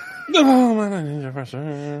 Oh, my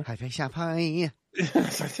ninja Hi, champagne.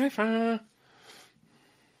 person.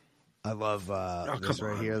 I love this come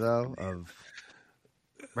right on. here, though.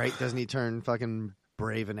 Right? Doesn't he turn fucking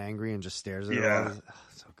brave and angry and just stares at her? Yeah. all the- Oh,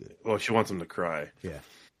 so good. Well, she wants him to cry. Yeah.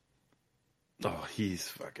 Oh, he's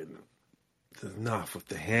fucking enough with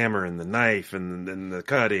the hammer and the knife and the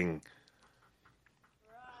cutting.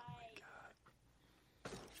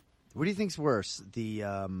 What do you think's worse? The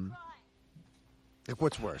like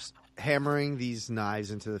what's worse? Hammering these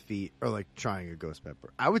knives into the feet or like trying a ghost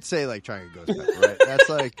pepper? I would say like trying a ghost pepper, right? That's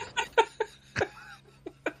like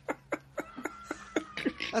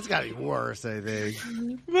that's gotta be worse, I think.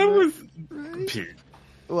 That was Right? Pete.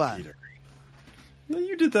 What? Peter. No,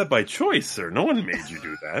 you did that by choice, sir. No one made you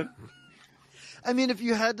do that. I mean, if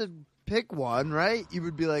you had to pick one, right? You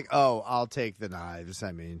would be like, "Oh, I'll take the knives."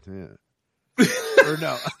 I mean, yeah. Or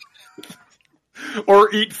no.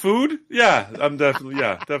 Or eat food? Yeah,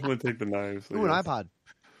 definitely take the knives. Ooh, an iPod.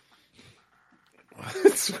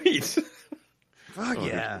 Sweet. Fuck Oh,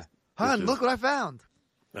 yeah. bitches. Hun, Bitches. look what I found.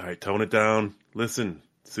 All right, tone it down. Listen,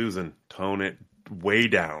 Susan, tone it way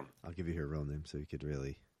down. I'll give you her real name so you could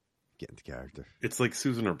really get into character. It's like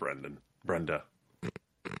Susan or Brenda.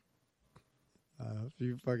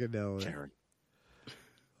 You fucking know it. Karen.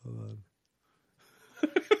 Hold on.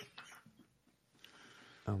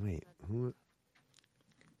 Oh, wait. Who?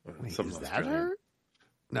 Wait, Something is that Australian. her?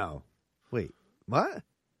 No. Wait. What?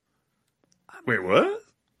 Wait, what?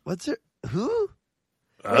 What's her? Who?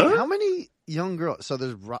 Huh? Wait, how many young girls? So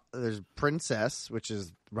there's Princess, which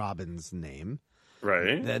is Robin's name.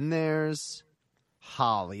 Right. Then there's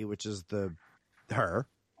Holly, which is her.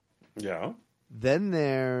 Yeah. Then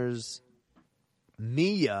there's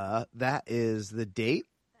Mia. That is the date,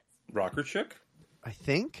 Rocker chick? I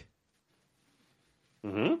think.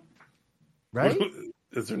 Mm-hmm. Right?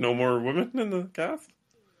 Is there no more women in the cast?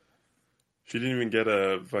 She didn't even get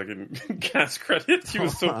a fucking cast credit. She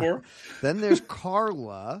was so poor. Then there's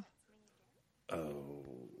Carla. Oh,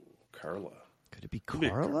 Carla. Could it be Could be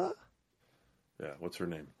Carla? Yeah, what's her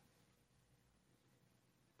name?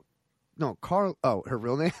 No, Carl. Oh, her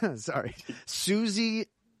real name? Sorry. Susie.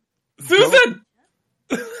 Susan!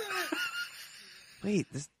 Wait,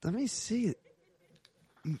 let me see.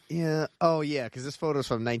 Yeah. Oh, yeah, because this photo's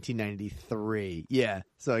from 1993. Yeah.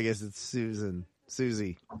 So I guess it's Susan.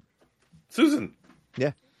 Susie. Susan.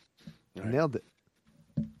 Yeah. All right. Nailed it.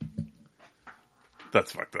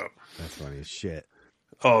 That's fucked up. That's funny as shit.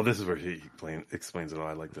 Oh, this is where he explains it all.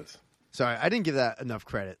 I like this. Sorry, I didn't give that enough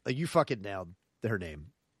credit. Like, you fucking nailed her name.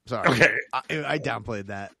 Sorry. Okay. I downplayed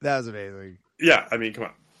that. That was amazing. Yeah, I mean, come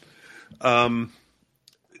on.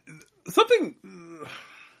 Something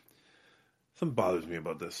bothers me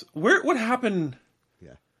about this. What happened?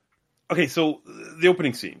 Yeah. Okay, so the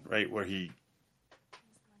opening scene, right, where he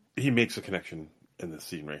makes a connection in this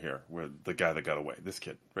scene right here, where the guy that got away, this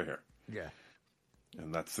kid right here, Yeah.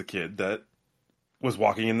 and that's the kid that was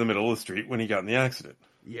walking in the middle of the street when he got in the accident.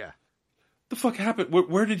 Yeah. The fuck happened?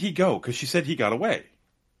 Where did he go? Because she said he got away.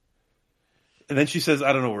 And then she says,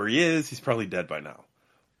 I don't know where he is. He's probably dead by now.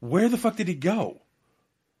 Where the fuck did he go?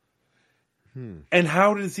 And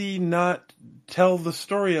how does he not tell the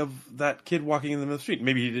story of that kid walking in the middle of the street?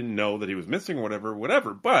 Maybe he didn't know that he was missing or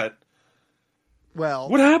whatever. But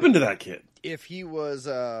what happened to that kid? If he was,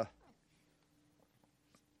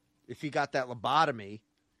 if he got that lobotomy,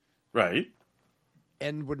 right,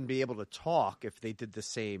 and wouldn't be able to talk if they did the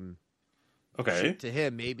same shit to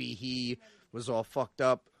him, maybe he was all fucked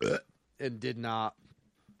up and did not,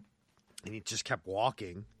 and he just kept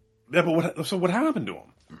walking. Yeah, but what happened to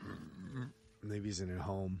him? Maybe he's in a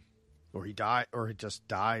home, or he died, or he just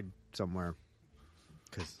died somewhere.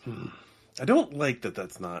 Because I don't like that.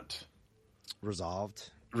 That's not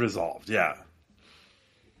resolved. Yeah.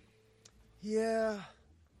 Yeah.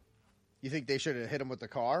 You think they should have hit him with the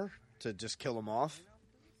car to just kill him off?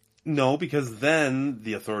 No, because then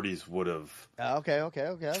the authorities would have okay.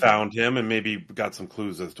 found him and maybe got some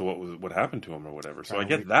clues as to what happened to him or whatever. So I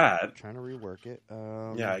get that. Trying to rework it.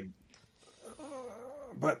 Yeah.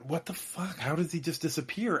 But what the fuck? How does he just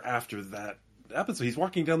disappear after that episode? He's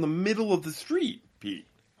walking down the middle of the street, Pete.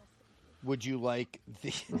 Would you like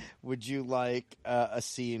a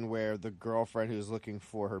scene where the girlfriend who's looking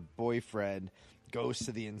for her boyfriend goes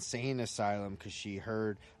to the insane asylum because she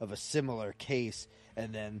heard of a similar case,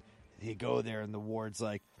 and then they go there and the ward's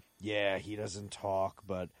like, yeah, he doesn't talk,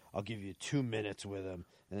 but I'll give you 2 minutes with him,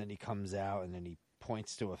 and then he comes out and then he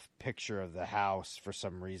points to a picture of the house. For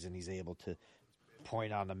some reason he's able to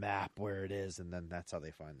point on the map where it is, and then that's how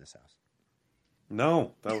they find this house.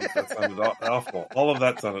 No, that sounded awful. All of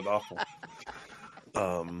that sounded awful.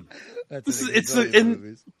 It's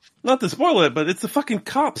not to spoil it, but it's the fucking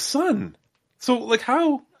cop's son. So, like,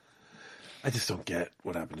 how? I just don't get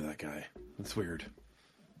what happened to that guy. It's weird.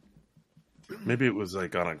 Maybe it was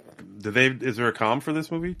like on a. Is there a comm for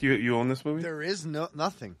this movie? Do you own this movie? There is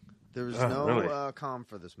nothing. There is really? comm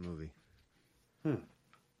for this movie. It's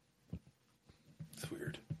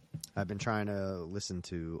weird. I've been trying to listen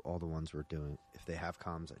to all the ones we're doing. If they have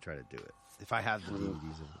comms, I try to do it. If I have the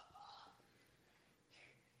DVDs of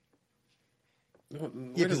it.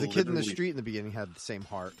 Yeah, because the kid in the street in the beginning had the same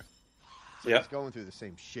heart. So he's going through the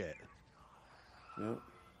same shit. Yeah.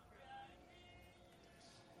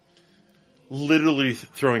 Literally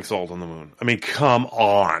throwing salt on the moon. I mean, come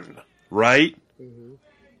on, right? Mm-hmm.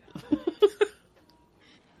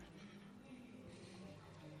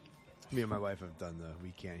 Me and my wife have done the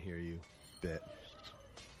 "we can't hear you" bit.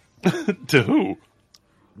 To who?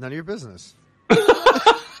 None of your business.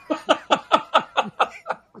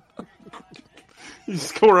 You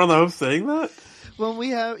just go around the house saying that? Well, we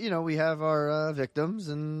have our victims,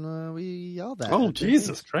 and we yell that. Oh,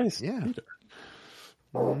 Jesus Christ! Yeah.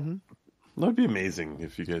 Mm-hmm. That'd be amazing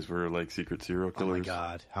if you guys were like secret serial killers. Oh my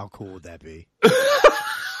God, how cool would that be?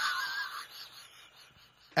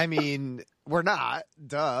 I mean, we're not.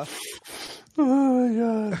 Duh. Oh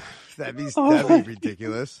my God, that'd be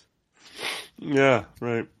ridiculous. Yeah,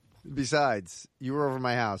 right. Besides, you were over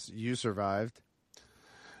my house. You survived.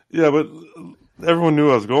 Yeah, but everyone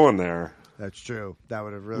knew I was going there. That's true. That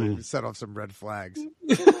would have really set off some red flags. You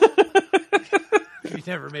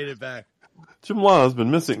never made it back. Jim Law has been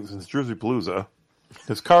missing since Jersey Palooza.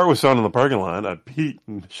 His car was found in the parking lot at Pete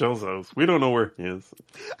and Michelle's house. We don't know where he is.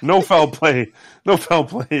 No foul play. No foul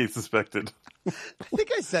play suspected. I think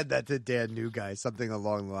I said that to Dan New Guy, something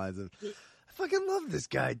along the lines of, I fucking love this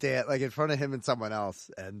guy, Dan, like in front of him and someone else.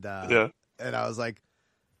 And and I was like,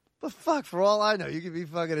 but fuck, for all I know, you could be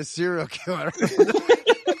fucking a serial killer.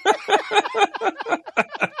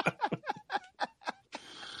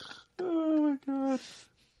 Oh my God.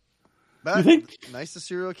 But you think nicest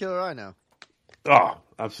serial killer I know. Oh,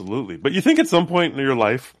 absolutely. But you think at some point in your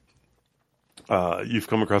life, you've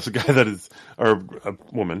come across a guy that is, or a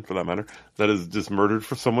woman for that matter, that is just murdered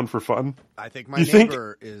for someone for fun? I think my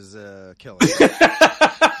neighbor is a killer.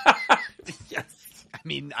 Yes. I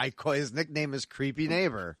mean, his nickname is Creepy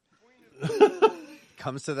Neighbor.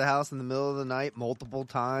 Comes to the house in the middle of the night multiple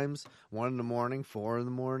times, 1 in the morning, 4 in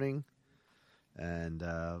the morning. And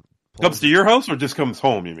comes to your house or just comes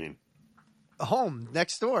home, you mean? Home,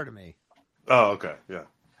 next door to me. Oh, okay, yeah.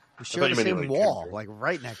 We share the same wall, like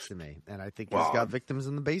right next to me. And I think he's got victims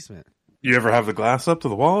in the basement. You ever have the glass up to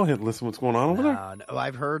the wall and listen what's going on over there? No,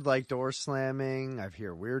 I've heard like doors slamming. I've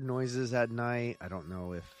heard weird noises at night. I don't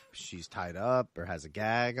know if she's tied up or has a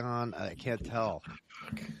gag on. I can't tell.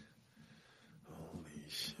 Holy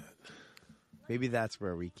shit. Maybe that's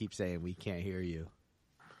where we keep saying we can't hear you.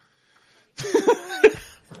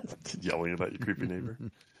 Yelling about your creepy neighbor.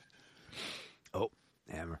 Oh,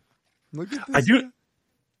 hammer. Look at this.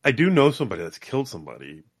 I do know somebody that's killed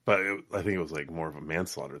somebody, but I think it was like more of a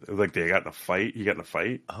manslaughter. It was like they got in a fight. He got in a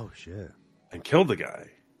fight. Oh, shit. And killed the guy.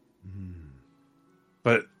 Mm.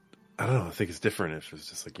 But I don't know. I think it's different if it's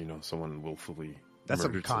just like, someone willfully. That's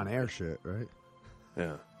some murdered Con somebody. Air shit, right?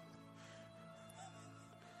 Yeah.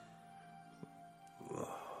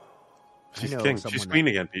 She's king. She's queen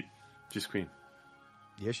again, Pete. She's queen.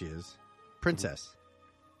 Yeah, she is. Princess.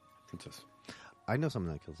 Princess. I know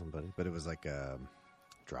someone that killed somebody, but it was like a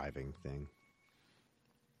driving thing.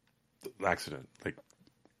 Accident. Like.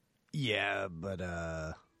 Yeah, but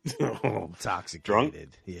Oh, intoxicated. drunk?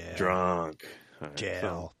 Yeah. Drunk. Right,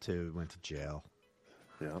 Jail, too. Went to jail.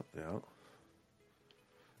 Yeah.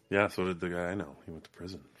 Yeah, so did the guy I know. He went to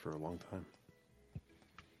prison for a long time.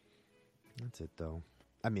 That's it, though.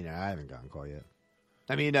 I mean, I haven't gotten caught yet.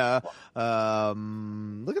 I mean,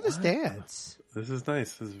 look at this dance. This is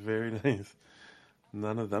nice. This is very nice.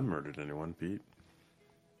 None of them murdered anyone, Pete.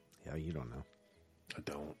 Yeah, you don't know. I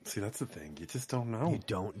don't. See, that's the thing. You just don't know. You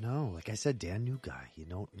don't know. Like I said, Dan, new guy. You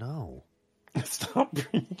don't know. Stop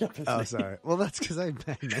bringing up his Oh, name. sorry. Well, that's because I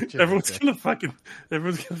mentioned Everyone's it. gonna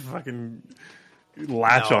fucking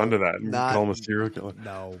latch onto that and not- call him a serial killer.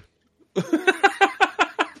 No.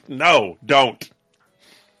 No, don't.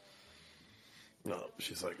 No,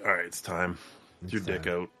 she's like, all right, it's time. Get your dick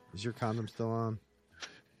out. Is your condom still on?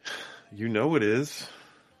 You know it is.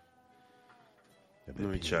 I've Let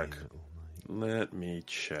been me peeing check. it all night. Let me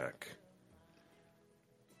check.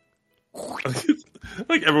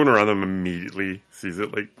 Like everyone around them immediately sees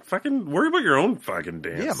it. Like, fucking worry about your own fucking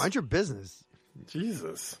dance. Yeah, mind your business.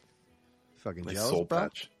 Jesus. Fucking My jealous, soul bro.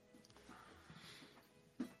 patch.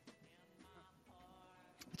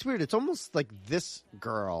 It's weird. It's almost like this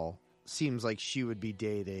girl seems like she would be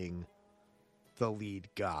dating the lead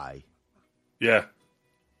guy, Yeah.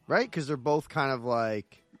 right? Because they're both kind of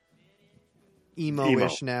like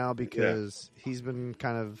emo-ish now because he's been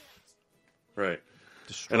kind of Right.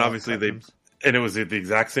 distraught. And obviously sometimes. and it was at the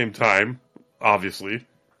exact same time, obviously.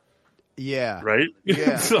 Yeah. Right?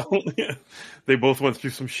 Yeah. So, yeah. They both went through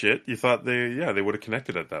some shit. You thought they would have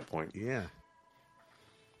connected at that point. Yeah.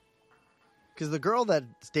 Because the girl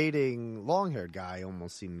that's dating long-haired guy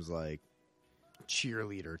almost seems like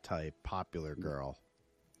cheerleader type, popular girl.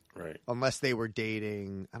 Right. Unless they were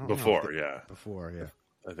dating, I don't Before, know. if they- yeah. Before, yeah.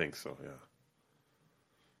 I think so, yeah.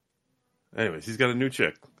 Anyways, he's got a new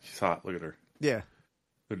chick. She's hot. Look at her. Yeah.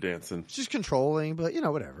 They're dancing. She's controlling, but,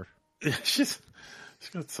 whatever. Yeah, she's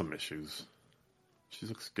got some issues. She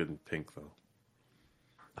looks good in pink, though.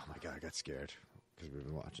 Oh, my God, I got scared. Because we've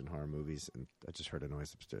been watching horror movies, and I just heard a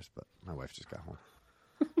noise upstairs, but my wife just got home.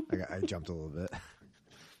 I jumped a little bit.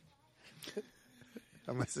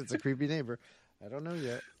 Unless it's a creepy neighbor. I don't know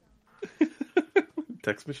yet.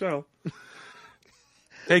 Text Michelle.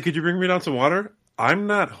 Hey, could you bring me down some water? I'm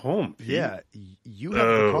not home. Pete. Yeah, you have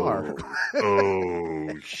the car. Oh,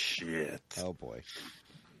 shit. Oh, boy.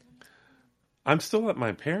 I'm still at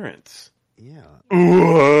my parents'. Yeah. What?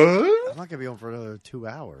 I'm not going to be home for another 2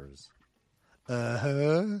 hours.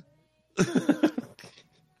 Uh-huh.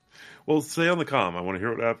 Well, stay on the comm. I want to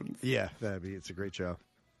hear what happens. Yeah, it's a great show.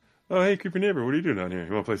 Oh, hey, creepy neighbor. What are you doing down here?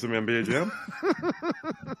 You want to play some NBA Jam?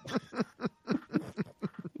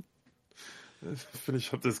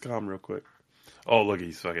 Finish up this comm real quick. Oh, look,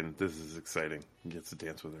 he's fucking... This is exciting. He gets to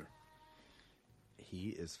dance with her. He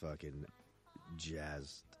is fucking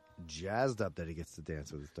jazzed up that he gets to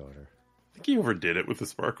dance with his daughter. I think he overdid it with the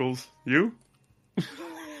sparkles. You?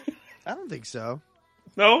 I don't think so.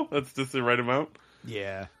 No? That's just the right amount?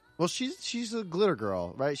 Yeah. Well, she's a glitter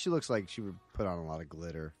girl, right? She looks like she would put on a lot of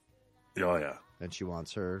glitter. Oh, yeah. And she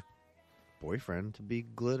wants her boyfriend to be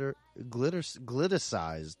glittericized.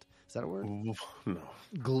 Is that a word? Ooh, no.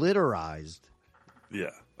 Glitterized.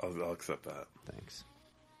 Yeah, I'll accept that. Thanks.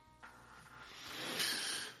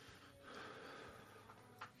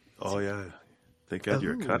 Oh, yeah. Thank God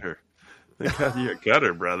you're a cutter. Thank God you're a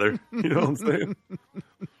cutter, brother. You know what I'm saying?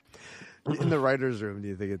 In the writer's room, do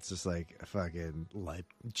you think it's just like a fucking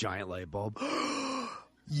giant light bulb?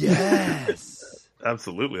 Yes!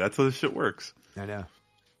 Absolutely. That's how this shit works. I know.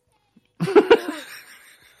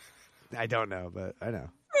 I don't know, but I know.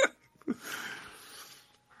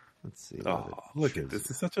 Let's see. Oh, look at this.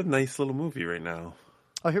 It's such a nice little movie right now.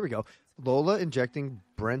 Oh, here we go. Lola injecting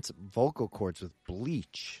Brent's vocal cords with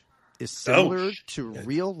bleach is similar to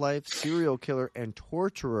real-life serial killer and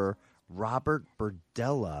torturer Robert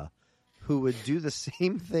Berdella, who would do the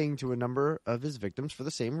same thing to a number of his victims for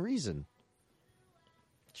the same reason.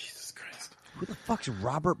 Jesus Christ. Who the fuck's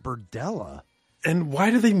Robert Berdella? And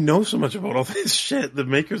why do they know so much about all this shit? The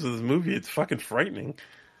makers of this movie, it's fucking frightening.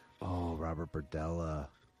 Oh, Robert Berdella.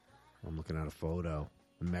 I'm looking at a photo.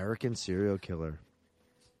 American serial killer.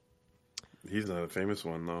 He's not a famous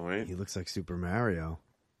one, though, right? He looks like Super Mario.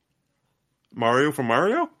 Mario from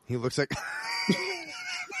Mario? He looks like...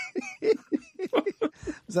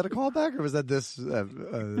 Is that a callback or was that this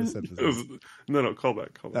episode? No, call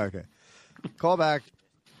back. Okay. Callback.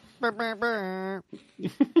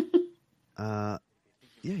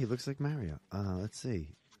 Yeah, he looks like Mario. Let's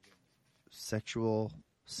see. Sexual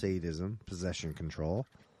sadism, possession control.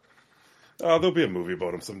 Oh, there'll be a movie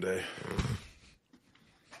about him someday.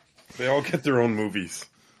 They all get their own movies.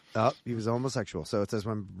 Oh, he was a homosexual. So it says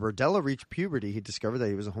when Berdella reached puberty, he discovered that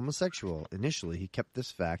he was a homosexual. Initially, he kept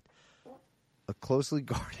this fact a closely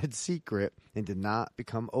guarded secret and did not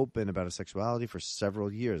become open about his sexuality for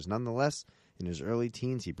several years. Nonetheless, in his early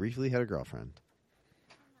teens, he briefly had a girlfriend.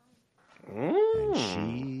 And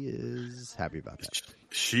she is happy about that.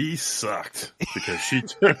 She sucked because she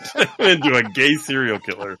turned him into a gay serial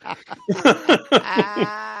killer.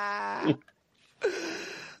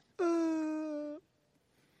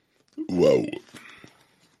 Whoa.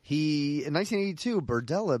 In 1982,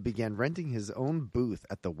 Berdella began renting his own booth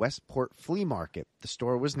at the Westport Flea Market. The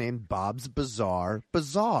store was named Bob's Bazaar,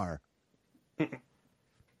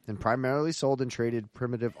 and primarily sold and traded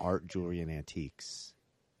primitive art, jewelry, and antiques.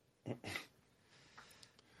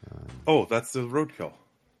 Oh, that's the roadkill.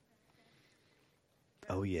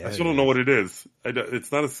 Oh, yeah. I still don't know what it is.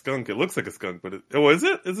 It's not a skunk. It looks like a skunk, but is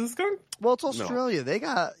it? Is it a skunk? Well, it's Australia. No. They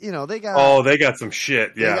got. Oh, they got some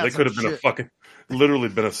shit. Yeah, they could have been literally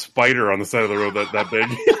been a spider on the side of the road that big.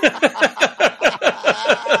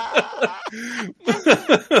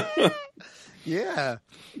 Yeah.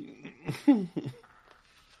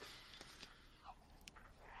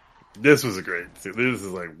 This was a great. This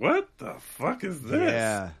is like, what the fuck is this?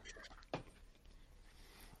 Yeah.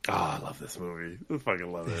 Oh, I love this movie. I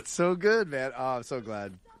fucking love it. It's so good, man. Oh, I'm so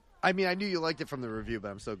glad. I mean, I knew you liked it from the review, but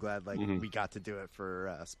I'm so glad we got to do it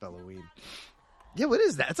for Spelloween. Yeah, what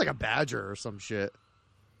is that? It's like a badger or some shit.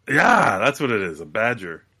 Yeah, that's what it is. A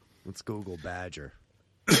badger. Let's Google badger.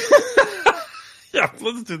 Yeah,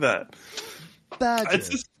 let's do that.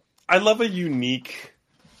 Badger. I love a unique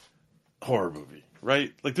horror movie,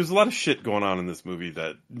 right? Like, there's a lot of shit going on in this movie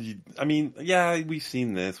that, we've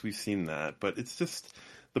seen this, we've seen that, but it's just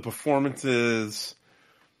the performances,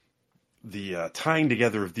 the tying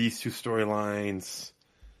together of these two storylines,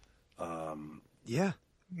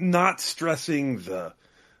 not stressing the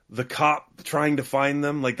cop trying to find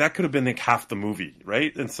them. Like, that could have been like half the movie,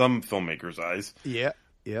 right? In some filmmakers' eyes. Yeah.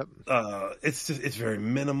 Yep. It's very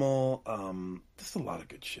minimal. Just a lot of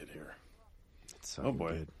good shit here. So oh boy.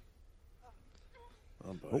 Good.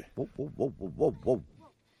 Oh boy. Whoa.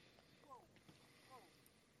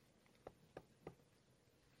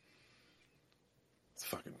 This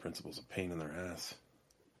fucking principal's a pain in their ass.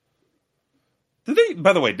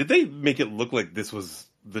 By the way, did they make it look like this was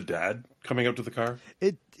the dad coming up to the car?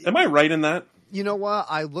 Am I right in that? You know what?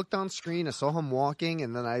 I looked on screen, I saw him walking,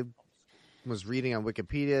 and then I was reading on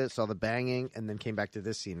Wikipedia, saw the banging, and then came back to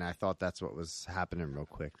this scene, and I thought that's what was happening real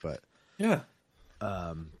quick. But yeah,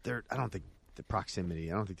 I don't think the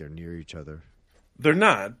proximity. I don't think they're near each other. They're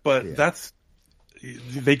not, but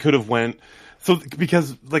they could have went. So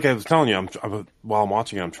because, like I was telling you, while I'm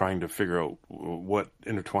watching it, I'm trying to figure out what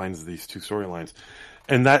intertwines these two storylines,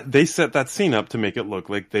 and that they set that scene up to make it look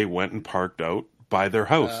like they went and parked out by their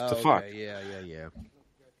house to fuck. Yeah.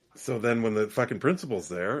 So then when the fucking principal's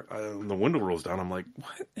there, and the window rolls down, I'm like,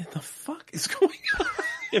 what in the fuck is going on?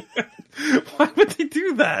 Why would they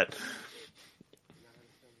do that?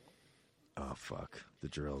 Oh, fuck. The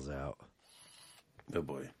drill's out. Oh,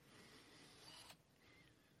 boy.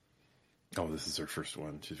 Oh, this is her first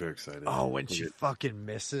one. She's very excited. Oh, when she fucking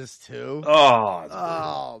misses, too?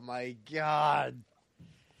 Oh, my God.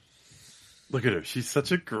 Look at her. She's so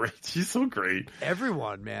great.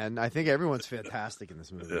 Everyone, man. I think everyone's fantastic in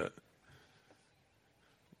this movie. Yeah.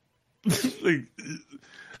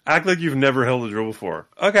 Act like you've never held a drill before.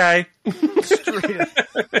 Okay. Straight up.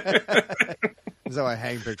 That's how I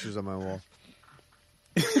hang pictures on my wall.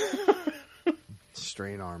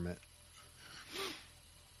 Strain arm it.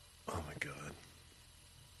 Oh, my God.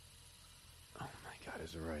 Oh, my God.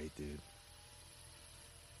 Is right, dude.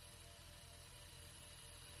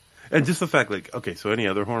 And just the fact, so any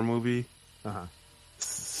other horror movie,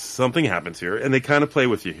 something happens here, and they kind of play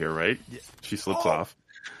with you here, right? Yeah. She slips off.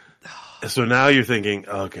 So now you're thinking,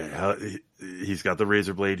 okay, he's got the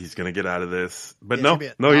razor blade, he's going to get out of this. But he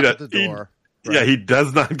doesn't. Yeah, he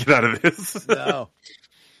does not get out of this. No.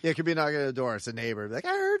 Yeah, it could be knocking at the door. It's a neighbor. Like,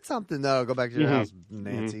 I heard something. No, go back to your house,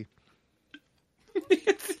 Nancy.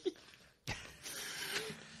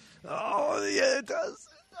 Oh, yeah, it does.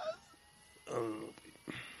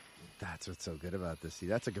 That's what's so good about this. See,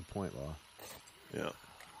 that's a good point, Law. Yeah.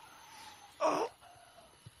 Oh.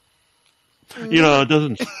 It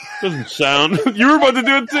doesn't sound. You were about to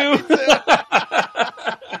do it too.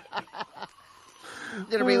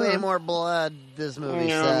 gonna be way more blood. This movie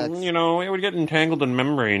sucks. You know, it would get entangled in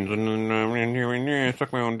membranes and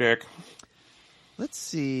suck my own dick. Let's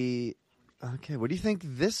see. Okay, what do you think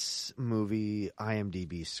this movie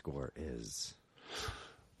IMDb score is?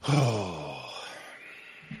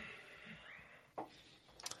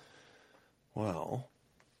 Well,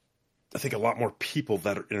 I think a lot more people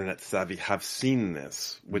that are internet savvy have seen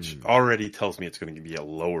this, which already tells me it's going to be a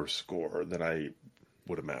lower score than I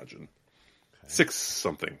would imagine. Okay. 6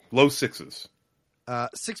 something. Low 6s.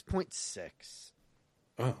 6.6.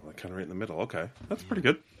 Oh, kind of right in the middle. Okay. That's pretty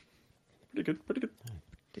good. Pretty good. Pretty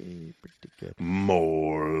good.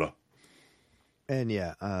 Mole. And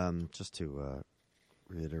yeah, just to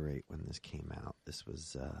reiterate when this came out, this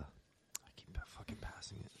was, I keep fucking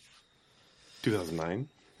passing it. 2009?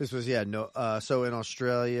 This was, so in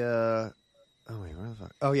Australia, oh wait, where the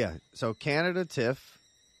fuck? Oh yeah, so Canada TIFF,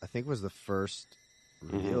 I think was the first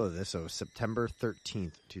reveal of this, so September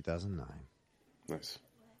 13th, 2009. Nice.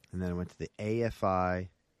 And then it went to the AFI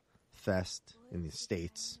Fest in the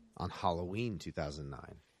States on Halloween 2009.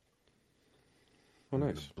 Oh,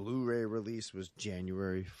 nice. The Blu-ray release was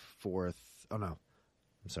January 4th. Oh, no.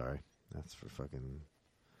 I'm sorry. That's for fucking...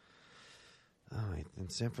 Oh, wait. In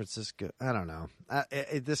San Francisco... I don't know.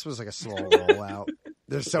 This was like a slow rollout.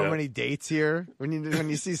 There's so many dates here. When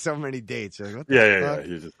you see so many dates, you're like, what the fuck? Yeah.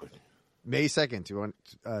 You're just like... May 2nd,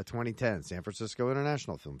 2010, San Francisco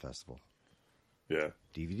International Film Festival. Yeah.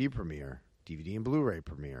 DVD premiere. DVD and Blu-ray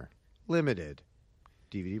premiere. Limited.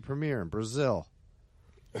 DVD premiere in Brazil.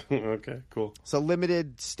 Okay, cool. So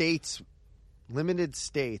limited states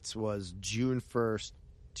was June 1st,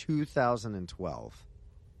 2012.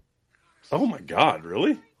 Oh my God,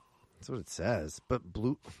 really? That's what it says. But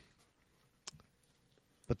the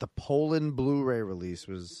Poland Blu-ray release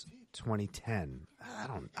was 2010.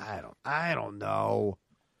 I don't know.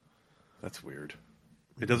 That's weird.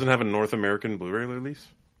 It doesn't have a North American Blu-ray release?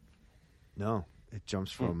 No, it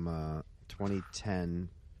jumps from 2010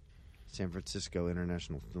 San Francisco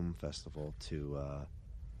International Film Festival to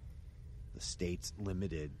the States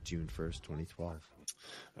Limited June 1st, 2012.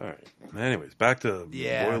 All right. Anyways, back to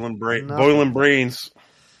boiling brains.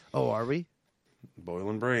 Oh, are we?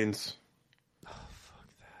 Boiling brains. Oh, fuck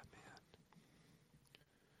that, man.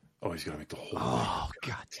 Oh, he's going to make the hole. Oh,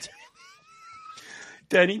 God damn it.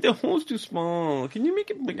 Daddy, the hole's too small. Can you make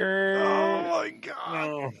it bigger? Oh, my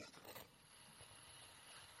God.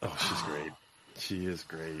 Oh, she's great. She is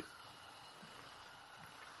great.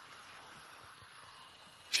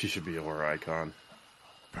 She should be a horror icon.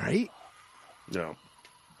 Right? No.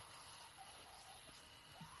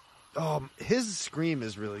 His scream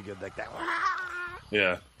is really good, like that.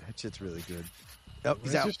 Yeah. That shit's really good. Oh,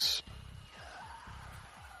 he's out.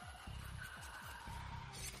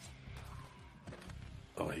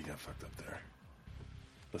 Oh, he got fucked up there.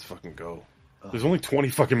 Let's fucking go. There's only 20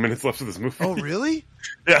 fucking minutes left of this movie. Oh, really?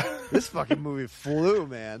 Yeah. This fucking movie flew,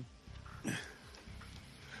 man.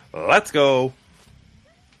 Let's go.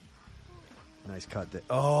 Nice cut.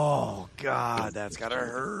 Oh, God, that's gotta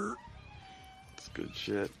hurt. It's good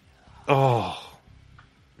shit. Oh.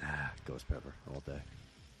 Ghost pepper all day.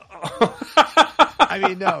 I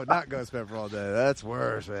mean, no, not ghost pepper all day. That's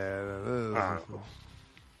worse, man.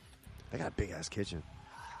 They got a big-ass kitchen.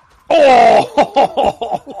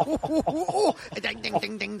 Oh! Ding, ding,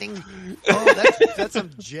 ding, ding, ding. Oh, that's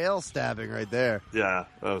some jail stabbing right there. Yeah,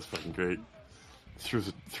 that was fucking great.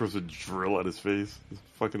 Throws a drill at his face. It's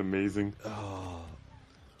fucking amazing. Oh,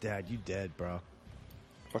 Dad, you dead, bro.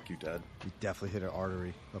 Fuck you, Dad. You definitely hit an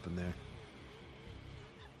artery up in there.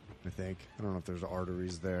 I think. I don't know if there's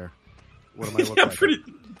arteries there. What am I look like?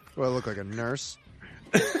 Do I look like a nurse?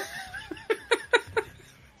 A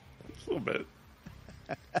little bit.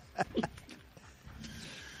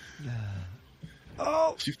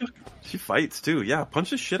 Oh, she fights too. Yeah,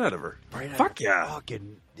 punch the shit out of her. Right. Fuck yeah.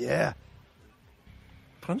 Fucking yeah.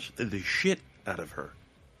 Punch the shit out of her.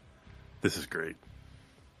 This is great.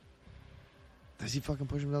 Does he fucking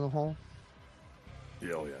push him down the hole?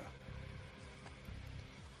 Yeah, oh yeah.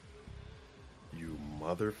 You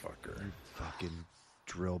motherfucker. You fucking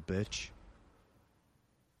drill bitch.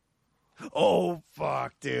 Oh,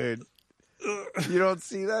 fuck, dude. You don't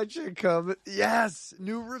see that shit coming. Yes.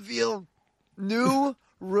 New reveal. New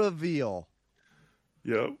reveal.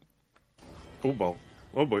 Yep. Oh, boy.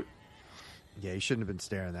 Oh, boy. Yeah, you shouldn't have been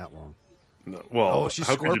staring that long. No. Well, she's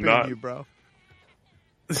how could scorpioning you, bro.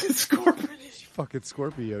 Scorpion. She fucking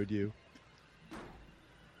Scorpio'd you.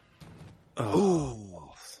 Oh. Ooh.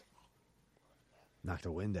 Knocked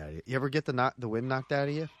the wind out of you. You ever get the wind knocked out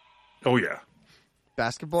of you? Oh, yeah.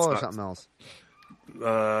 Basketball or something else?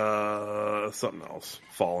 Something else.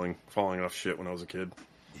 Falling off shit when I was a kid.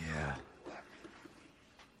 Yeah.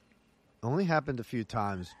 Only happened a few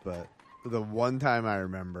times, but the one time I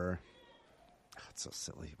remember, it's so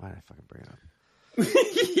silly. Why did I fucking bring it up?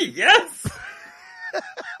 Yes.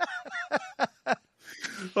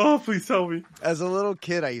 Oh, please tell me. As a little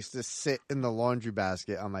kid, I used to sit in the laundry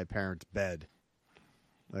basket on my parents' bed.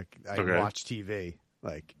 Like, I watch TV.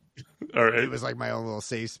 Like, all right. It was like my own little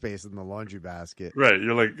safe space in the laundry basket. Right.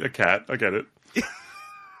 You're like a cat. I get it.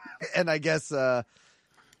 And I guess, I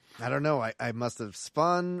don't know, I must have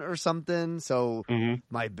spun or something. So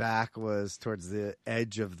my back was towards the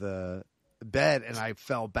edge of the bed, and I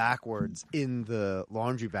fell backwards in the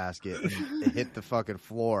laundry basket and it hit the fucking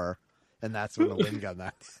floor. And that's when the wind got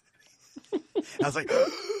knocked. I was like,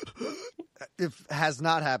 it has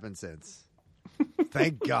not happened since.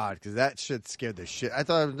 Thank God, because that shit scared the shit. I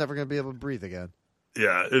thought I was never going to be able to breathe again.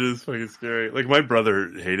 Yeah, it is fucking scary. Like, my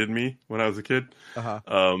brother hated me when I was a kid.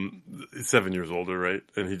 He's 7 years older, right?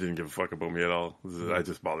 And he didn't give a fuck about me at all. I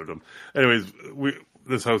just bothered him. Anyways,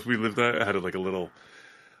 this house we lived at had like a little...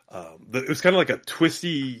 it was kind of like a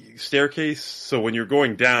twisty staircase. So when you're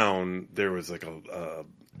going down, there was like a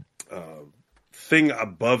thing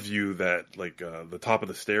above you that like the top of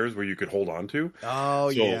the stairs where you could hold on to.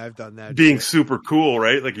 Oh, so yeah, I've done that. Being super cool,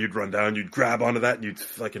 right? Like you'd run down, you'd grab onto that, and you'd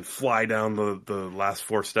fucking fly down the last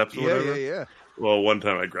 4 steps or whatever. Yeah. Well, one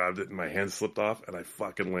time I grabbed it and my hand slipped off and I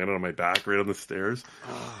fucking landed on my back right on the stairs.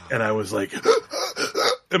 And I was like,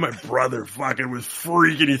 and my brother fucking was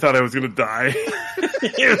freaking. He thought I was going to die.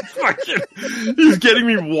 he was getting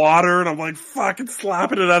me water and I'm like fucking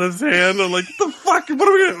slapping it out of his hand. I'm like, the fuck? What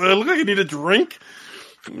are we going to, I look like I need a drink.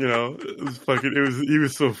 You know, he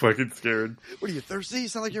was so fucking scared. What are you, thirsty? You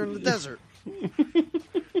sound like you're in the desert.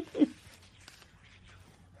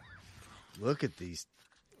 Look at these.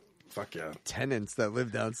 Fuck yeah. Tenants that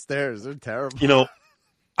live downstairs. They're terrible. You know,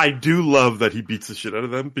 I do love that he beats the shit out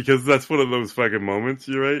of them because that's one of those fucking moments,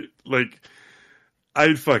 you're right? Like,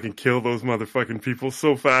 I'd fucking kill those motherfucking people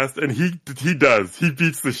so fast. And he does. He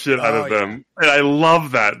beats the shit out of them. And I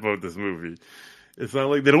love that about this movie. It's not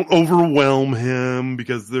like they don't overwhelm him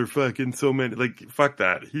because they're fucking so many. Like, fuck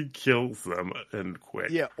that. He kills them and quick.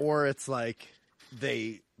 Yeah, or it's like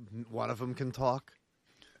one of them can talk.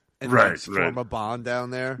 And form a bond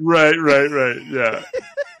down there. Right, yeah.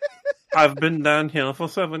 I've been down here for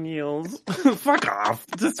 7 years. Fuck off.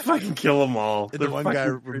 Just fucking kill them all. And the one guy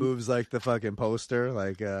removes, like, the fucking poster,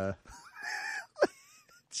 like,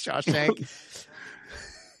 Shawshank.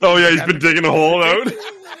 Oh, yeah, he's been digging a hole out.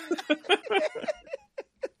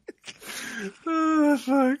 Oh,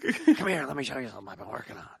 fuck. Come here, let me show you something I've been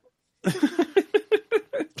working on.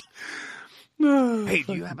 Hey,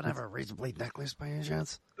 do you happen to have a razor blade necklace by any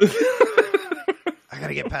chance? I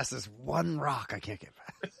gotta get past this one rock I can't get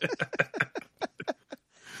past.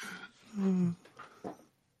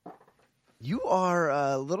 You are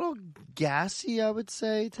a little gassy, I would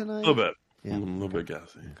say, tonight. A little bit. Yeah. A little bit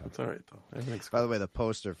gassy. That's all right, though. By the way, the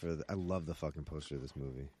poster I love the fucking poster of this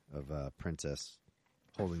movie of Princess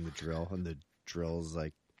holding the drill, and the drill's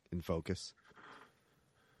like in focus.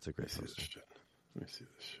 It's a great poster. Let me see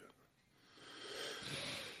this shit.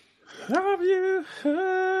 Have you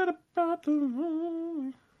heard about the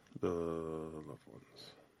loved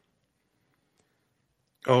ones?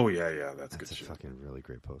 Oh yeah, that's good a shit. Fucking really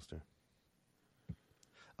great poster.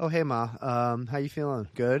 Oh hey Ma, how you feeling?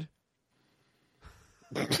 Good.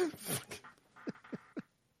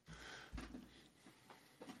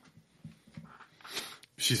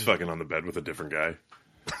 She's fucking on the bed with a different guy.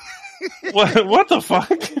 What the fuck?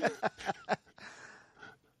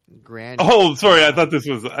 Granny. Oh, sorry. I thought this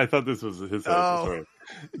was his house. Sorry,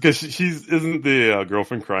 because isn't the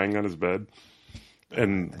girlfriend crying on his bed,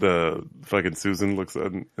 and the fucking Susan looks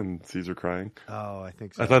at and sees her crying. Oh, I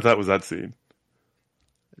think so. I thought that was that scene.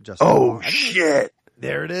 Shit!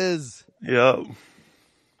 There it is. Yep. I'm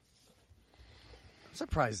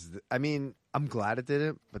surprised. I mean, I'm glad it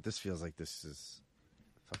didn't, but this feels like this is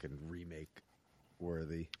fucking remake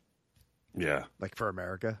worthy. Yeah. Like for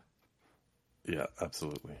America. Yeah,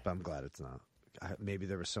 absolutely. But I'm glad it's not. Maybe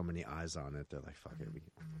there were so many eyes on it. They're like, fuck it.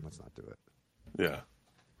 Let's not do it. Yeah.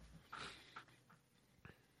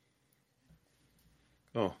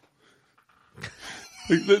 Oh.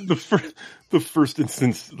 Like the first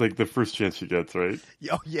instance, like the first chance she gets, right?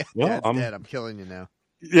 Oh, yeah. Well, Dad's dead. I'm killing you now.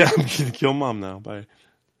 Yeah, I'm gonna kill Mom now. Bye.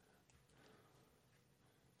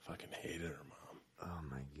 Fucking hated her mom. Oh,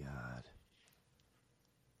 my God.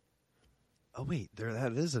 Oh, wait.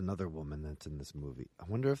 That is another woman that's in this movie. I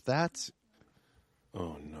wonder if that's...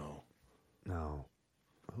 Oh, no. No.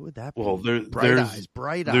 Who would that be? Well,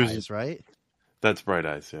 Bright Eyes, right? That's Bright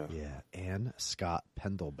Eyes, yeah. Yeah, Anne Scott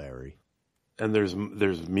Pendlebury. And there's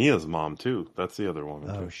Mia's mom, too. That's the other woman,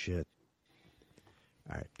 Oh, too. shit.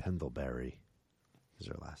 All right, Pendlebury is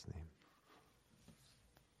her last name.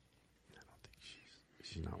 I don't think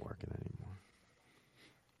she's not working anymore.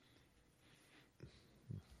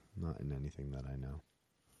 Not in anything that I know.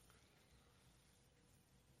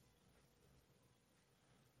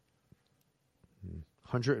 Hmm.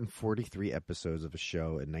 143 episodes of a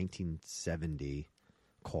show in 1970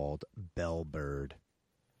 called Bellbird.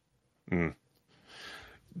 Mm.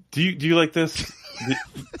 Do you like this?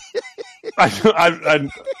 I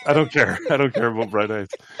don't care. I don't care about Bright Eyes.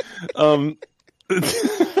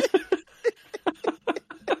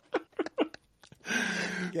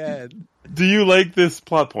 Again. Do you like this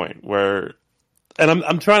plot point where, and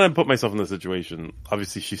I'm trying to put myself in the situation.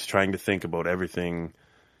 Obviously, she's trying to think about everything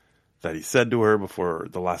that he said to her before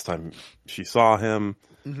the last time she saw him.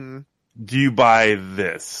 Mm-hmm. Do you buy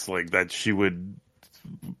this? Like that she would?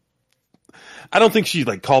 I don't think she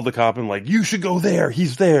like called the cop and like, you should go there.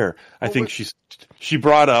 He's there. I think she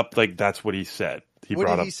brought up like that's what he said. What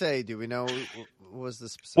did he say? Do we know? What was the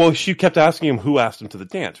specific? Well, she kept asking him who asked him to the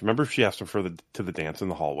dance. Remember, she asked him to the dance in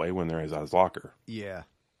the hallway when they're at his locker. Yeah.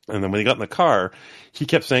 And then when he got in the car, he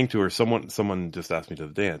kept saying to her, "Someone just asked me to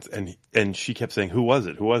the dance," and she kept saying, "Who was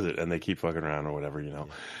it? Who was it?" And they keep fucking around or whatever, you know.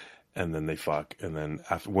 Yeah. And then they fuck, and then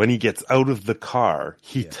when he gets out of the car,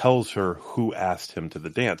 he tells her who asked him to the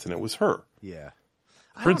dance, and it was her. Yeah.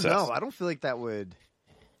 Princess. I don't know. I don't feel like that would.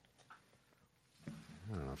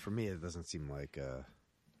 I don't know. For me, it doesn't seem like a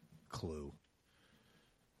clue.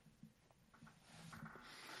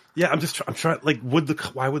 Yeah, I'm trying. Like,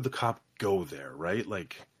 why would the cop go there? Right?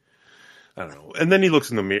 Like, I don't know. And then he looks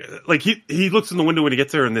in the mirror. Like he looks in the window when he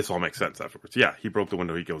gets there, and this all makes sense afterwards. Yeah, he broke the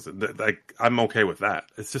window. He goes in. Like, I'm okay with that.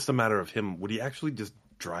 It's just a matter of him. Would he actually just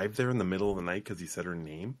drive there in the middle of the night because he said her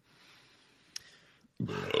name?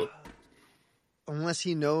 Unless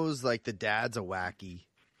he knows, like, the dad's a wacky,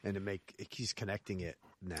 and he's connecting it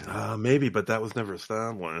now. Maybe, but that was never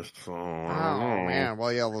established. So Man,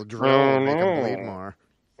 well, yeah, we'll drill and make him bleed more.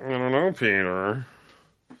 I don't know, Peter.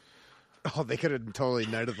 Oh, they could have totally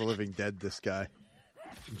Night of the Living Dead this guy.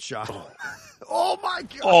 Shot. Oh my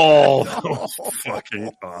god! Oh, that was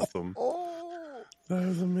fucking awesome. Oh, that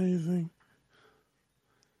was amazing.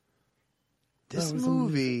 This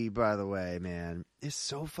movie, by the way, man, is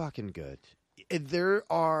so fucking good. There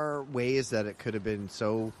are ways that it could have been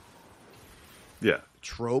so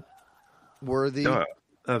trope worthy. Yeah,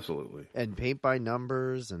 absolutely. And paint by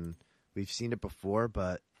numbers, and we've seen it before,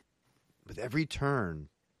 but with every turn,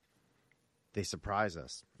 they surprise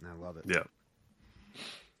us. And I love it. Yeah.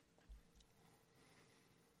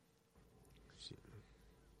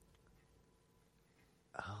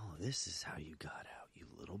 Oh, this is how you got out, you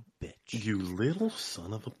little bitch. You little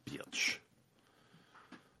son of a bitch.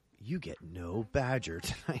 You get no badger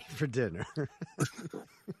tonight for dinner.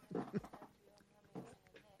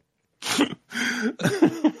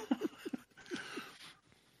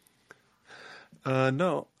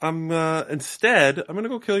 No. Instead, I'm going to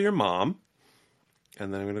go kill your mom.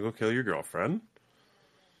 And then I'm going to go kill your girlfriend.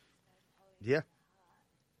 Yeah.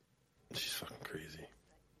 She's fucking crazy.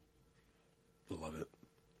 Love it.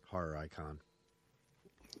 Horror icon.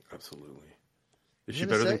 Absolutely. Is she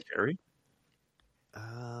better than Carrie?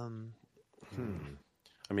 I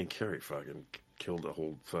mean, Carrie fucking killed the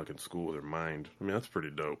whole fucking school with her mind. I mean, that's pretty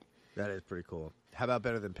dope. That is pretty cool. How about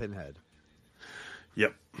better than Pinhead?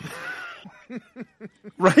 Yep.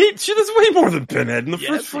 Right? She does way more than Pinhead in the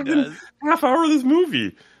first fucking half hour of this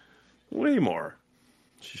movie. Way more.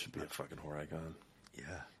 She should be a fucking horror icon.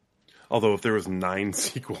 Yeah. Although if there was 9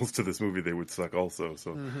 sequels to this movie, they would suck also.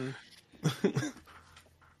 So. Mm-hmm.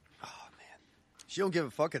 Oh man, she don't give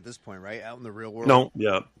a fuck at this point, right? Out in the real world. No.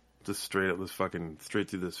 Yeah. Just straight up this fucking straight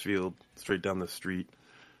through this field, straight down the street.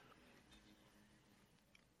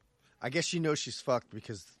 I guess she knows she's fucked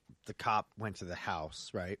because the cop went to the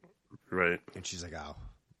house, right? Right. And she's like, "Oh,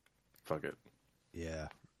 fuck it." Yeah.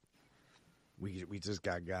 We just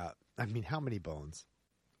got. I mean, how many bones?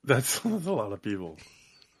 That's a lot of people.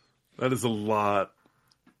 That is a lot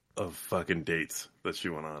of fucking dates that she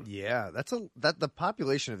went on. Yeah, that the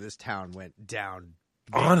population of this town went down.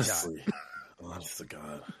 Honestly, honest to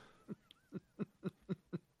God.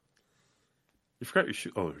 You forgot your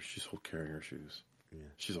shoe. Oh, she's carrying her shoes. Yeah,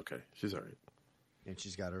 she's okay. She's all right. And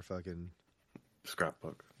she's got her fucking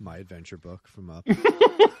scrapbook, My Adventure book from Up.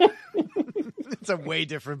 It's a way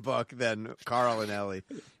different book than Carl and Ellie.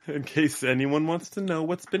 In case anyone wants to know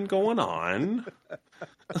what's been going on.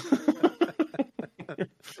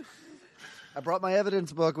 I brought my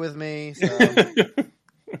evidence book with me. So.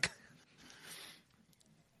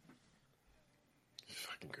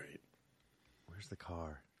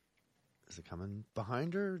 Is it coming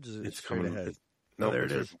behind her? Or is it It's straight coming ahead? No, there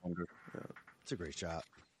it it's is. right behind her. Yeah. It's a great shot.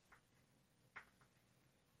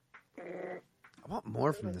 I want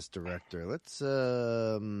more from this director. Let's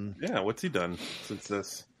Yeah, what's he done since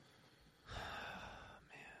this?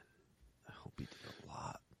 I hope he did a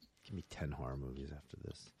lot. Give me 10 horror movies after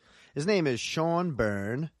this. His name is Sean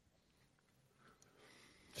Byrne.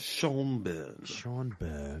 Sean Byrne. Sean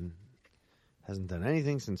Byrne hasn't done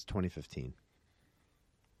anything since 2015.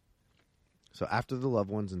 So after The Loved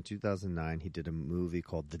Ones in 2009, he did a movie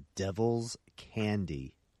called The Devil's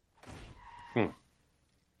Candy.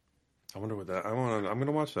 I wonder what that. I'm going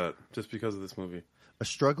to watch that just because of this movie. A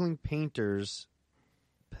struggling painter's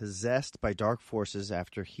possessed by dark forces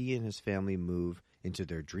after he and his family move into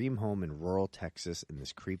their dream home in rural Texas in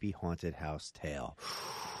this creepy haunted house tale.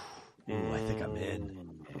 Ooh, I think I'm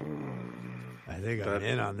in. I think I'm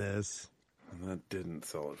in on this. That didn't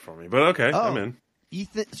sell it for me, but okay, I'm in.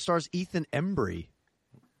 Stars Ethan Embry.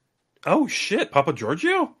 Oh shit, Papa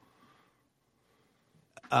Giorgio?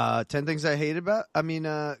 10 Things I Hate About.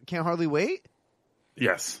 Can't Hardly Wait.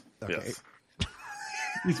 Yes. Okay. Yes.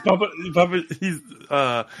 He's Papa.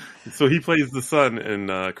 So he plays the son in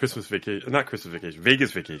Christmas Vacation, not Christmas Vacation,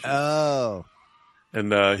 Vegas Vacation. Oh. And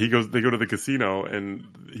they go to the casino, and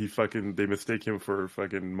they mistake him for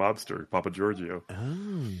fucking mobster, Papa Giorgio.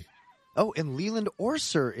 Oh, and Leland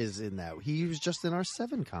Orser is in that. He was just in our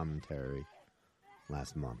 7 commentary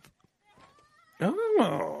last month.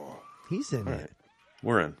 Oh. He's in All it. right.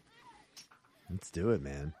 We're in. Let's do it,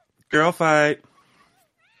 man. Girl fight.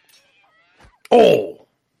 Oh!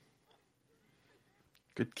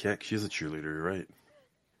 Good kick. She's a cheerleader, you're right.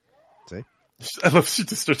 See? I love she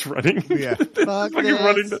just starts running. Yeah. Fuck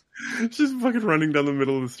running. She's fucking running down the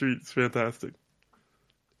middle of the street. It's fantastic.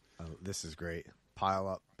 Oh, this is great. Pile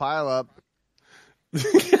up. Pile up.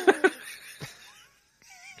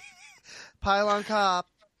 Pile on cop.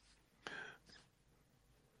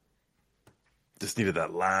 Just needed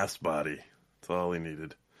that last body. That's all he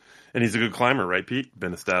needed. And he's a good climber, right, Pete?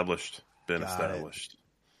 Been established.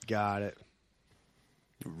 Got it.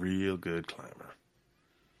 Real good climber.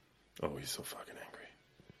 Oh, he's so fucking angry.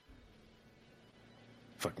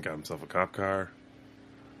 Fucking got himself a cop car.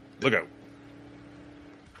 Look out.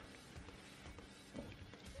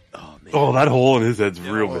 Oh, man. Oh, that hole in his head's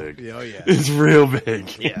real big. Oh, yeah. It's real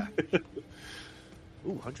big. Yeah.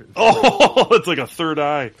 Ooh, 100. Oh, it's like a third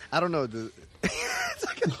eye. I don't know. It's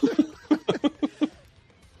like a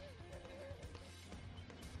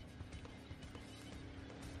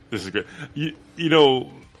This is great. You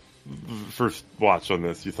know, first watch on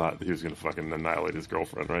this, you thought he was going to fucking annihilate his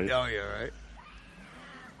girlfriend, right? Oh, yeah, right.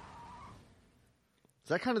 Is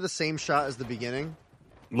that kind of the same shot as the beginning?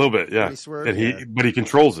 A little bit, yeah. But he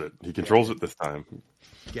controls it. He controls it this time.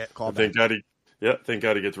 Call thank God thank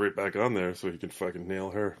God he gets right back on there so he can fucking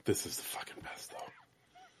nail her. This is the fucking best, though.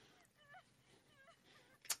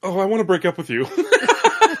 Oh, I want to break up with you.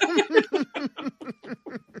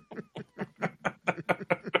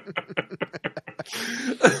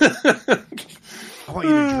 I want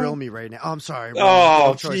you to drill me right now. Oh, I'm sorry.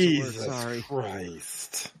 Oh, Jesus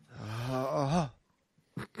Christ.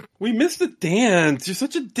 We missed the dance. You're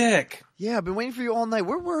such a dick. Yeah, I've been waiting for you all night.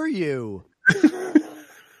 Where were you?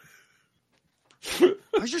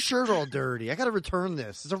 Why's your shirt all dirty? I got to return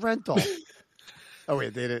this. It's a rental. Oh,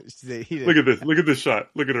 wait. He didn't. Look at this. Look at this shot.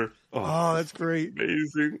 Look at her. Oh, that's great.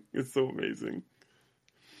 Amazing. It's so amazing.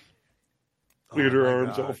 Look at her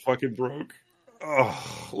arms all fucking broke.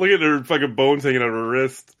 Oh, look at her fucking bones hanging out of her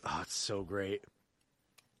wrist. Oh, it's so great.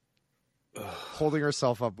 Holding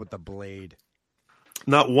herself up with the blade.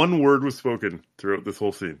 Not one word was spoken throughout this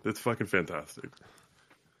whole scene. It's fucking fantastic.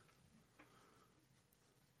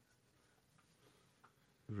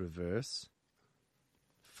 Reverse.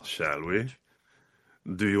 Shall we?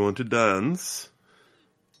 Do you want to dance?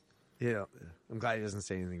 Yeah. I'm glad he doesn't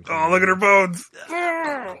say anything. Oh, look at her bones.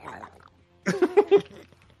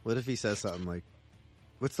 What if he says something like,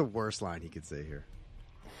 what's the worst line he could say here?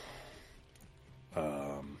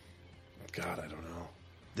 God, I don't know.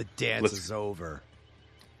 The dance is over.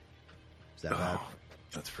 Is that bad?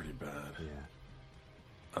 That's pretty bad.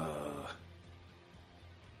 Yeah.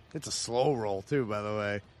 It's a slow roll too, by the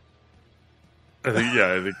way. I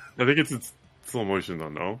think it's in slow motion though,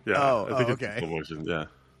 no? Yeah. I think it's okay. in slow motion, yeah.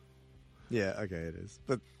 Yeah, okay, it is.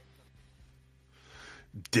 But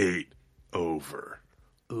date over.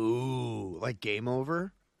 Ooh, like game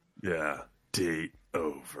over? Yeah. Date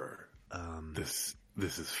over. This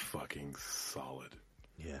is fucking solid.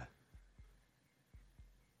 Yeah.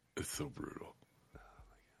 It's so brutal. Oh my god.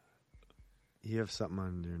 You have something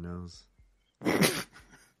on your nose. I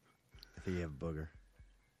think you have a booger.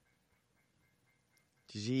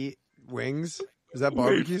 Did you eat wings? Is that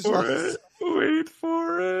barbecue sauce? Wait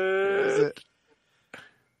for it. Is it?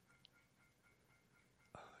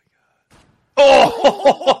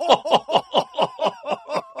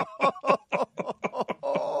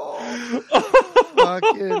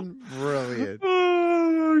 Fucking brilliant.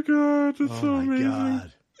 Oh my god, that's so amazing.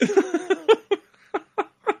 God.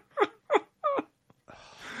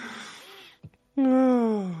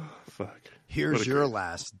 Oh, fuck. Here's your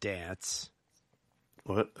last dance.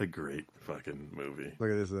 What a great fucking movie. Look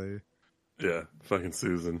at this lady. Yeah, fucking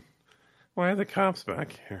Susan. Why are the cops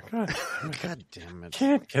back here? God, God damn it.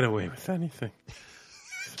 Can't get away with anything.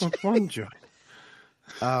 Smoke one joint.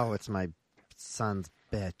 Oh, it's my son's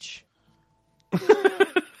bitch.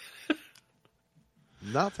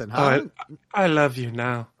 Nothing, huh? Oh, I love you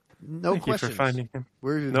now. No Thank questions. you for finding him.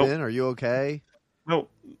 Where have you Nope. been? Are you okay? Nope,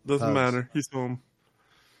 doesn't matter. He's home.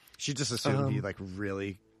 She just assumed he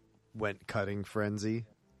really went cutting frenzy.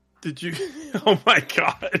 Did you? Oh my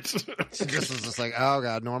god! She just was just like, oh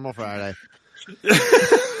god, normal Friday.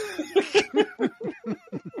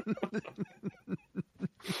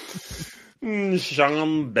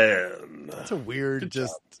 Sean Ben. That's a weird,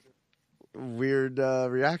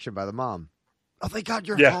 reaction by the mom. Oh, thank God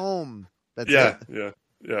you're Yeah. home. That's Yeah, it.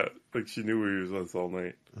 yeah. Like she knew where he was us all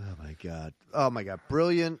night. Oh my god,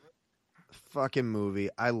 brilliant fucking movie.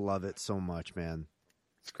 I love it so much, man.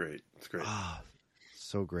 It's great. It's great.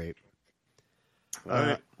 So great. All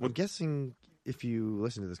right. I'm guessing if you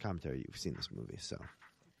listen to this commentary, you've seen this movie. So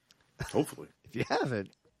Hopefully. if you haven't,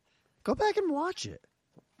 go back and watch it.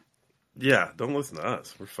 Yeah, don't listen to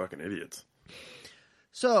us. We're fucking idiots.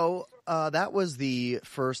 So that was the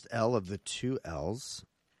first L of the two L's.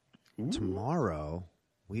 Ooh. Tomorrow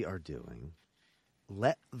we are doing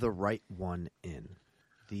Let the Right One In.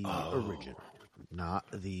 The original. Not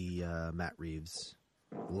the Matt Reeves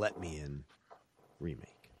Let Me In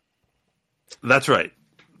remake. That's right.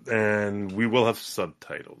 And we will have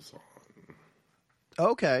subtitles on.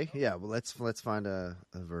 Okay, yeah. Well, let's find a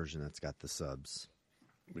version that's got the subs.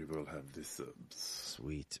 We will have the subs.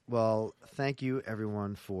 Sweet. Well, thank you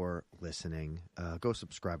everyone for listening. Go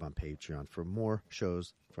subscribe on Patreon for more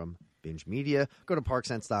shows from Binge Media. Go to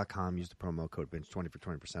parksense.com. Use the promo code BINGE20 for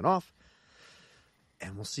 20% off.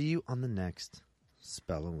 And we'll see you on the next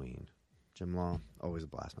Spelloween. Jim Law, always a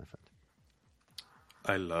blast, my friend.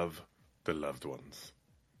 I love the loved ones.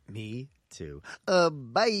 Me too.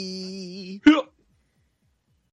 Bye.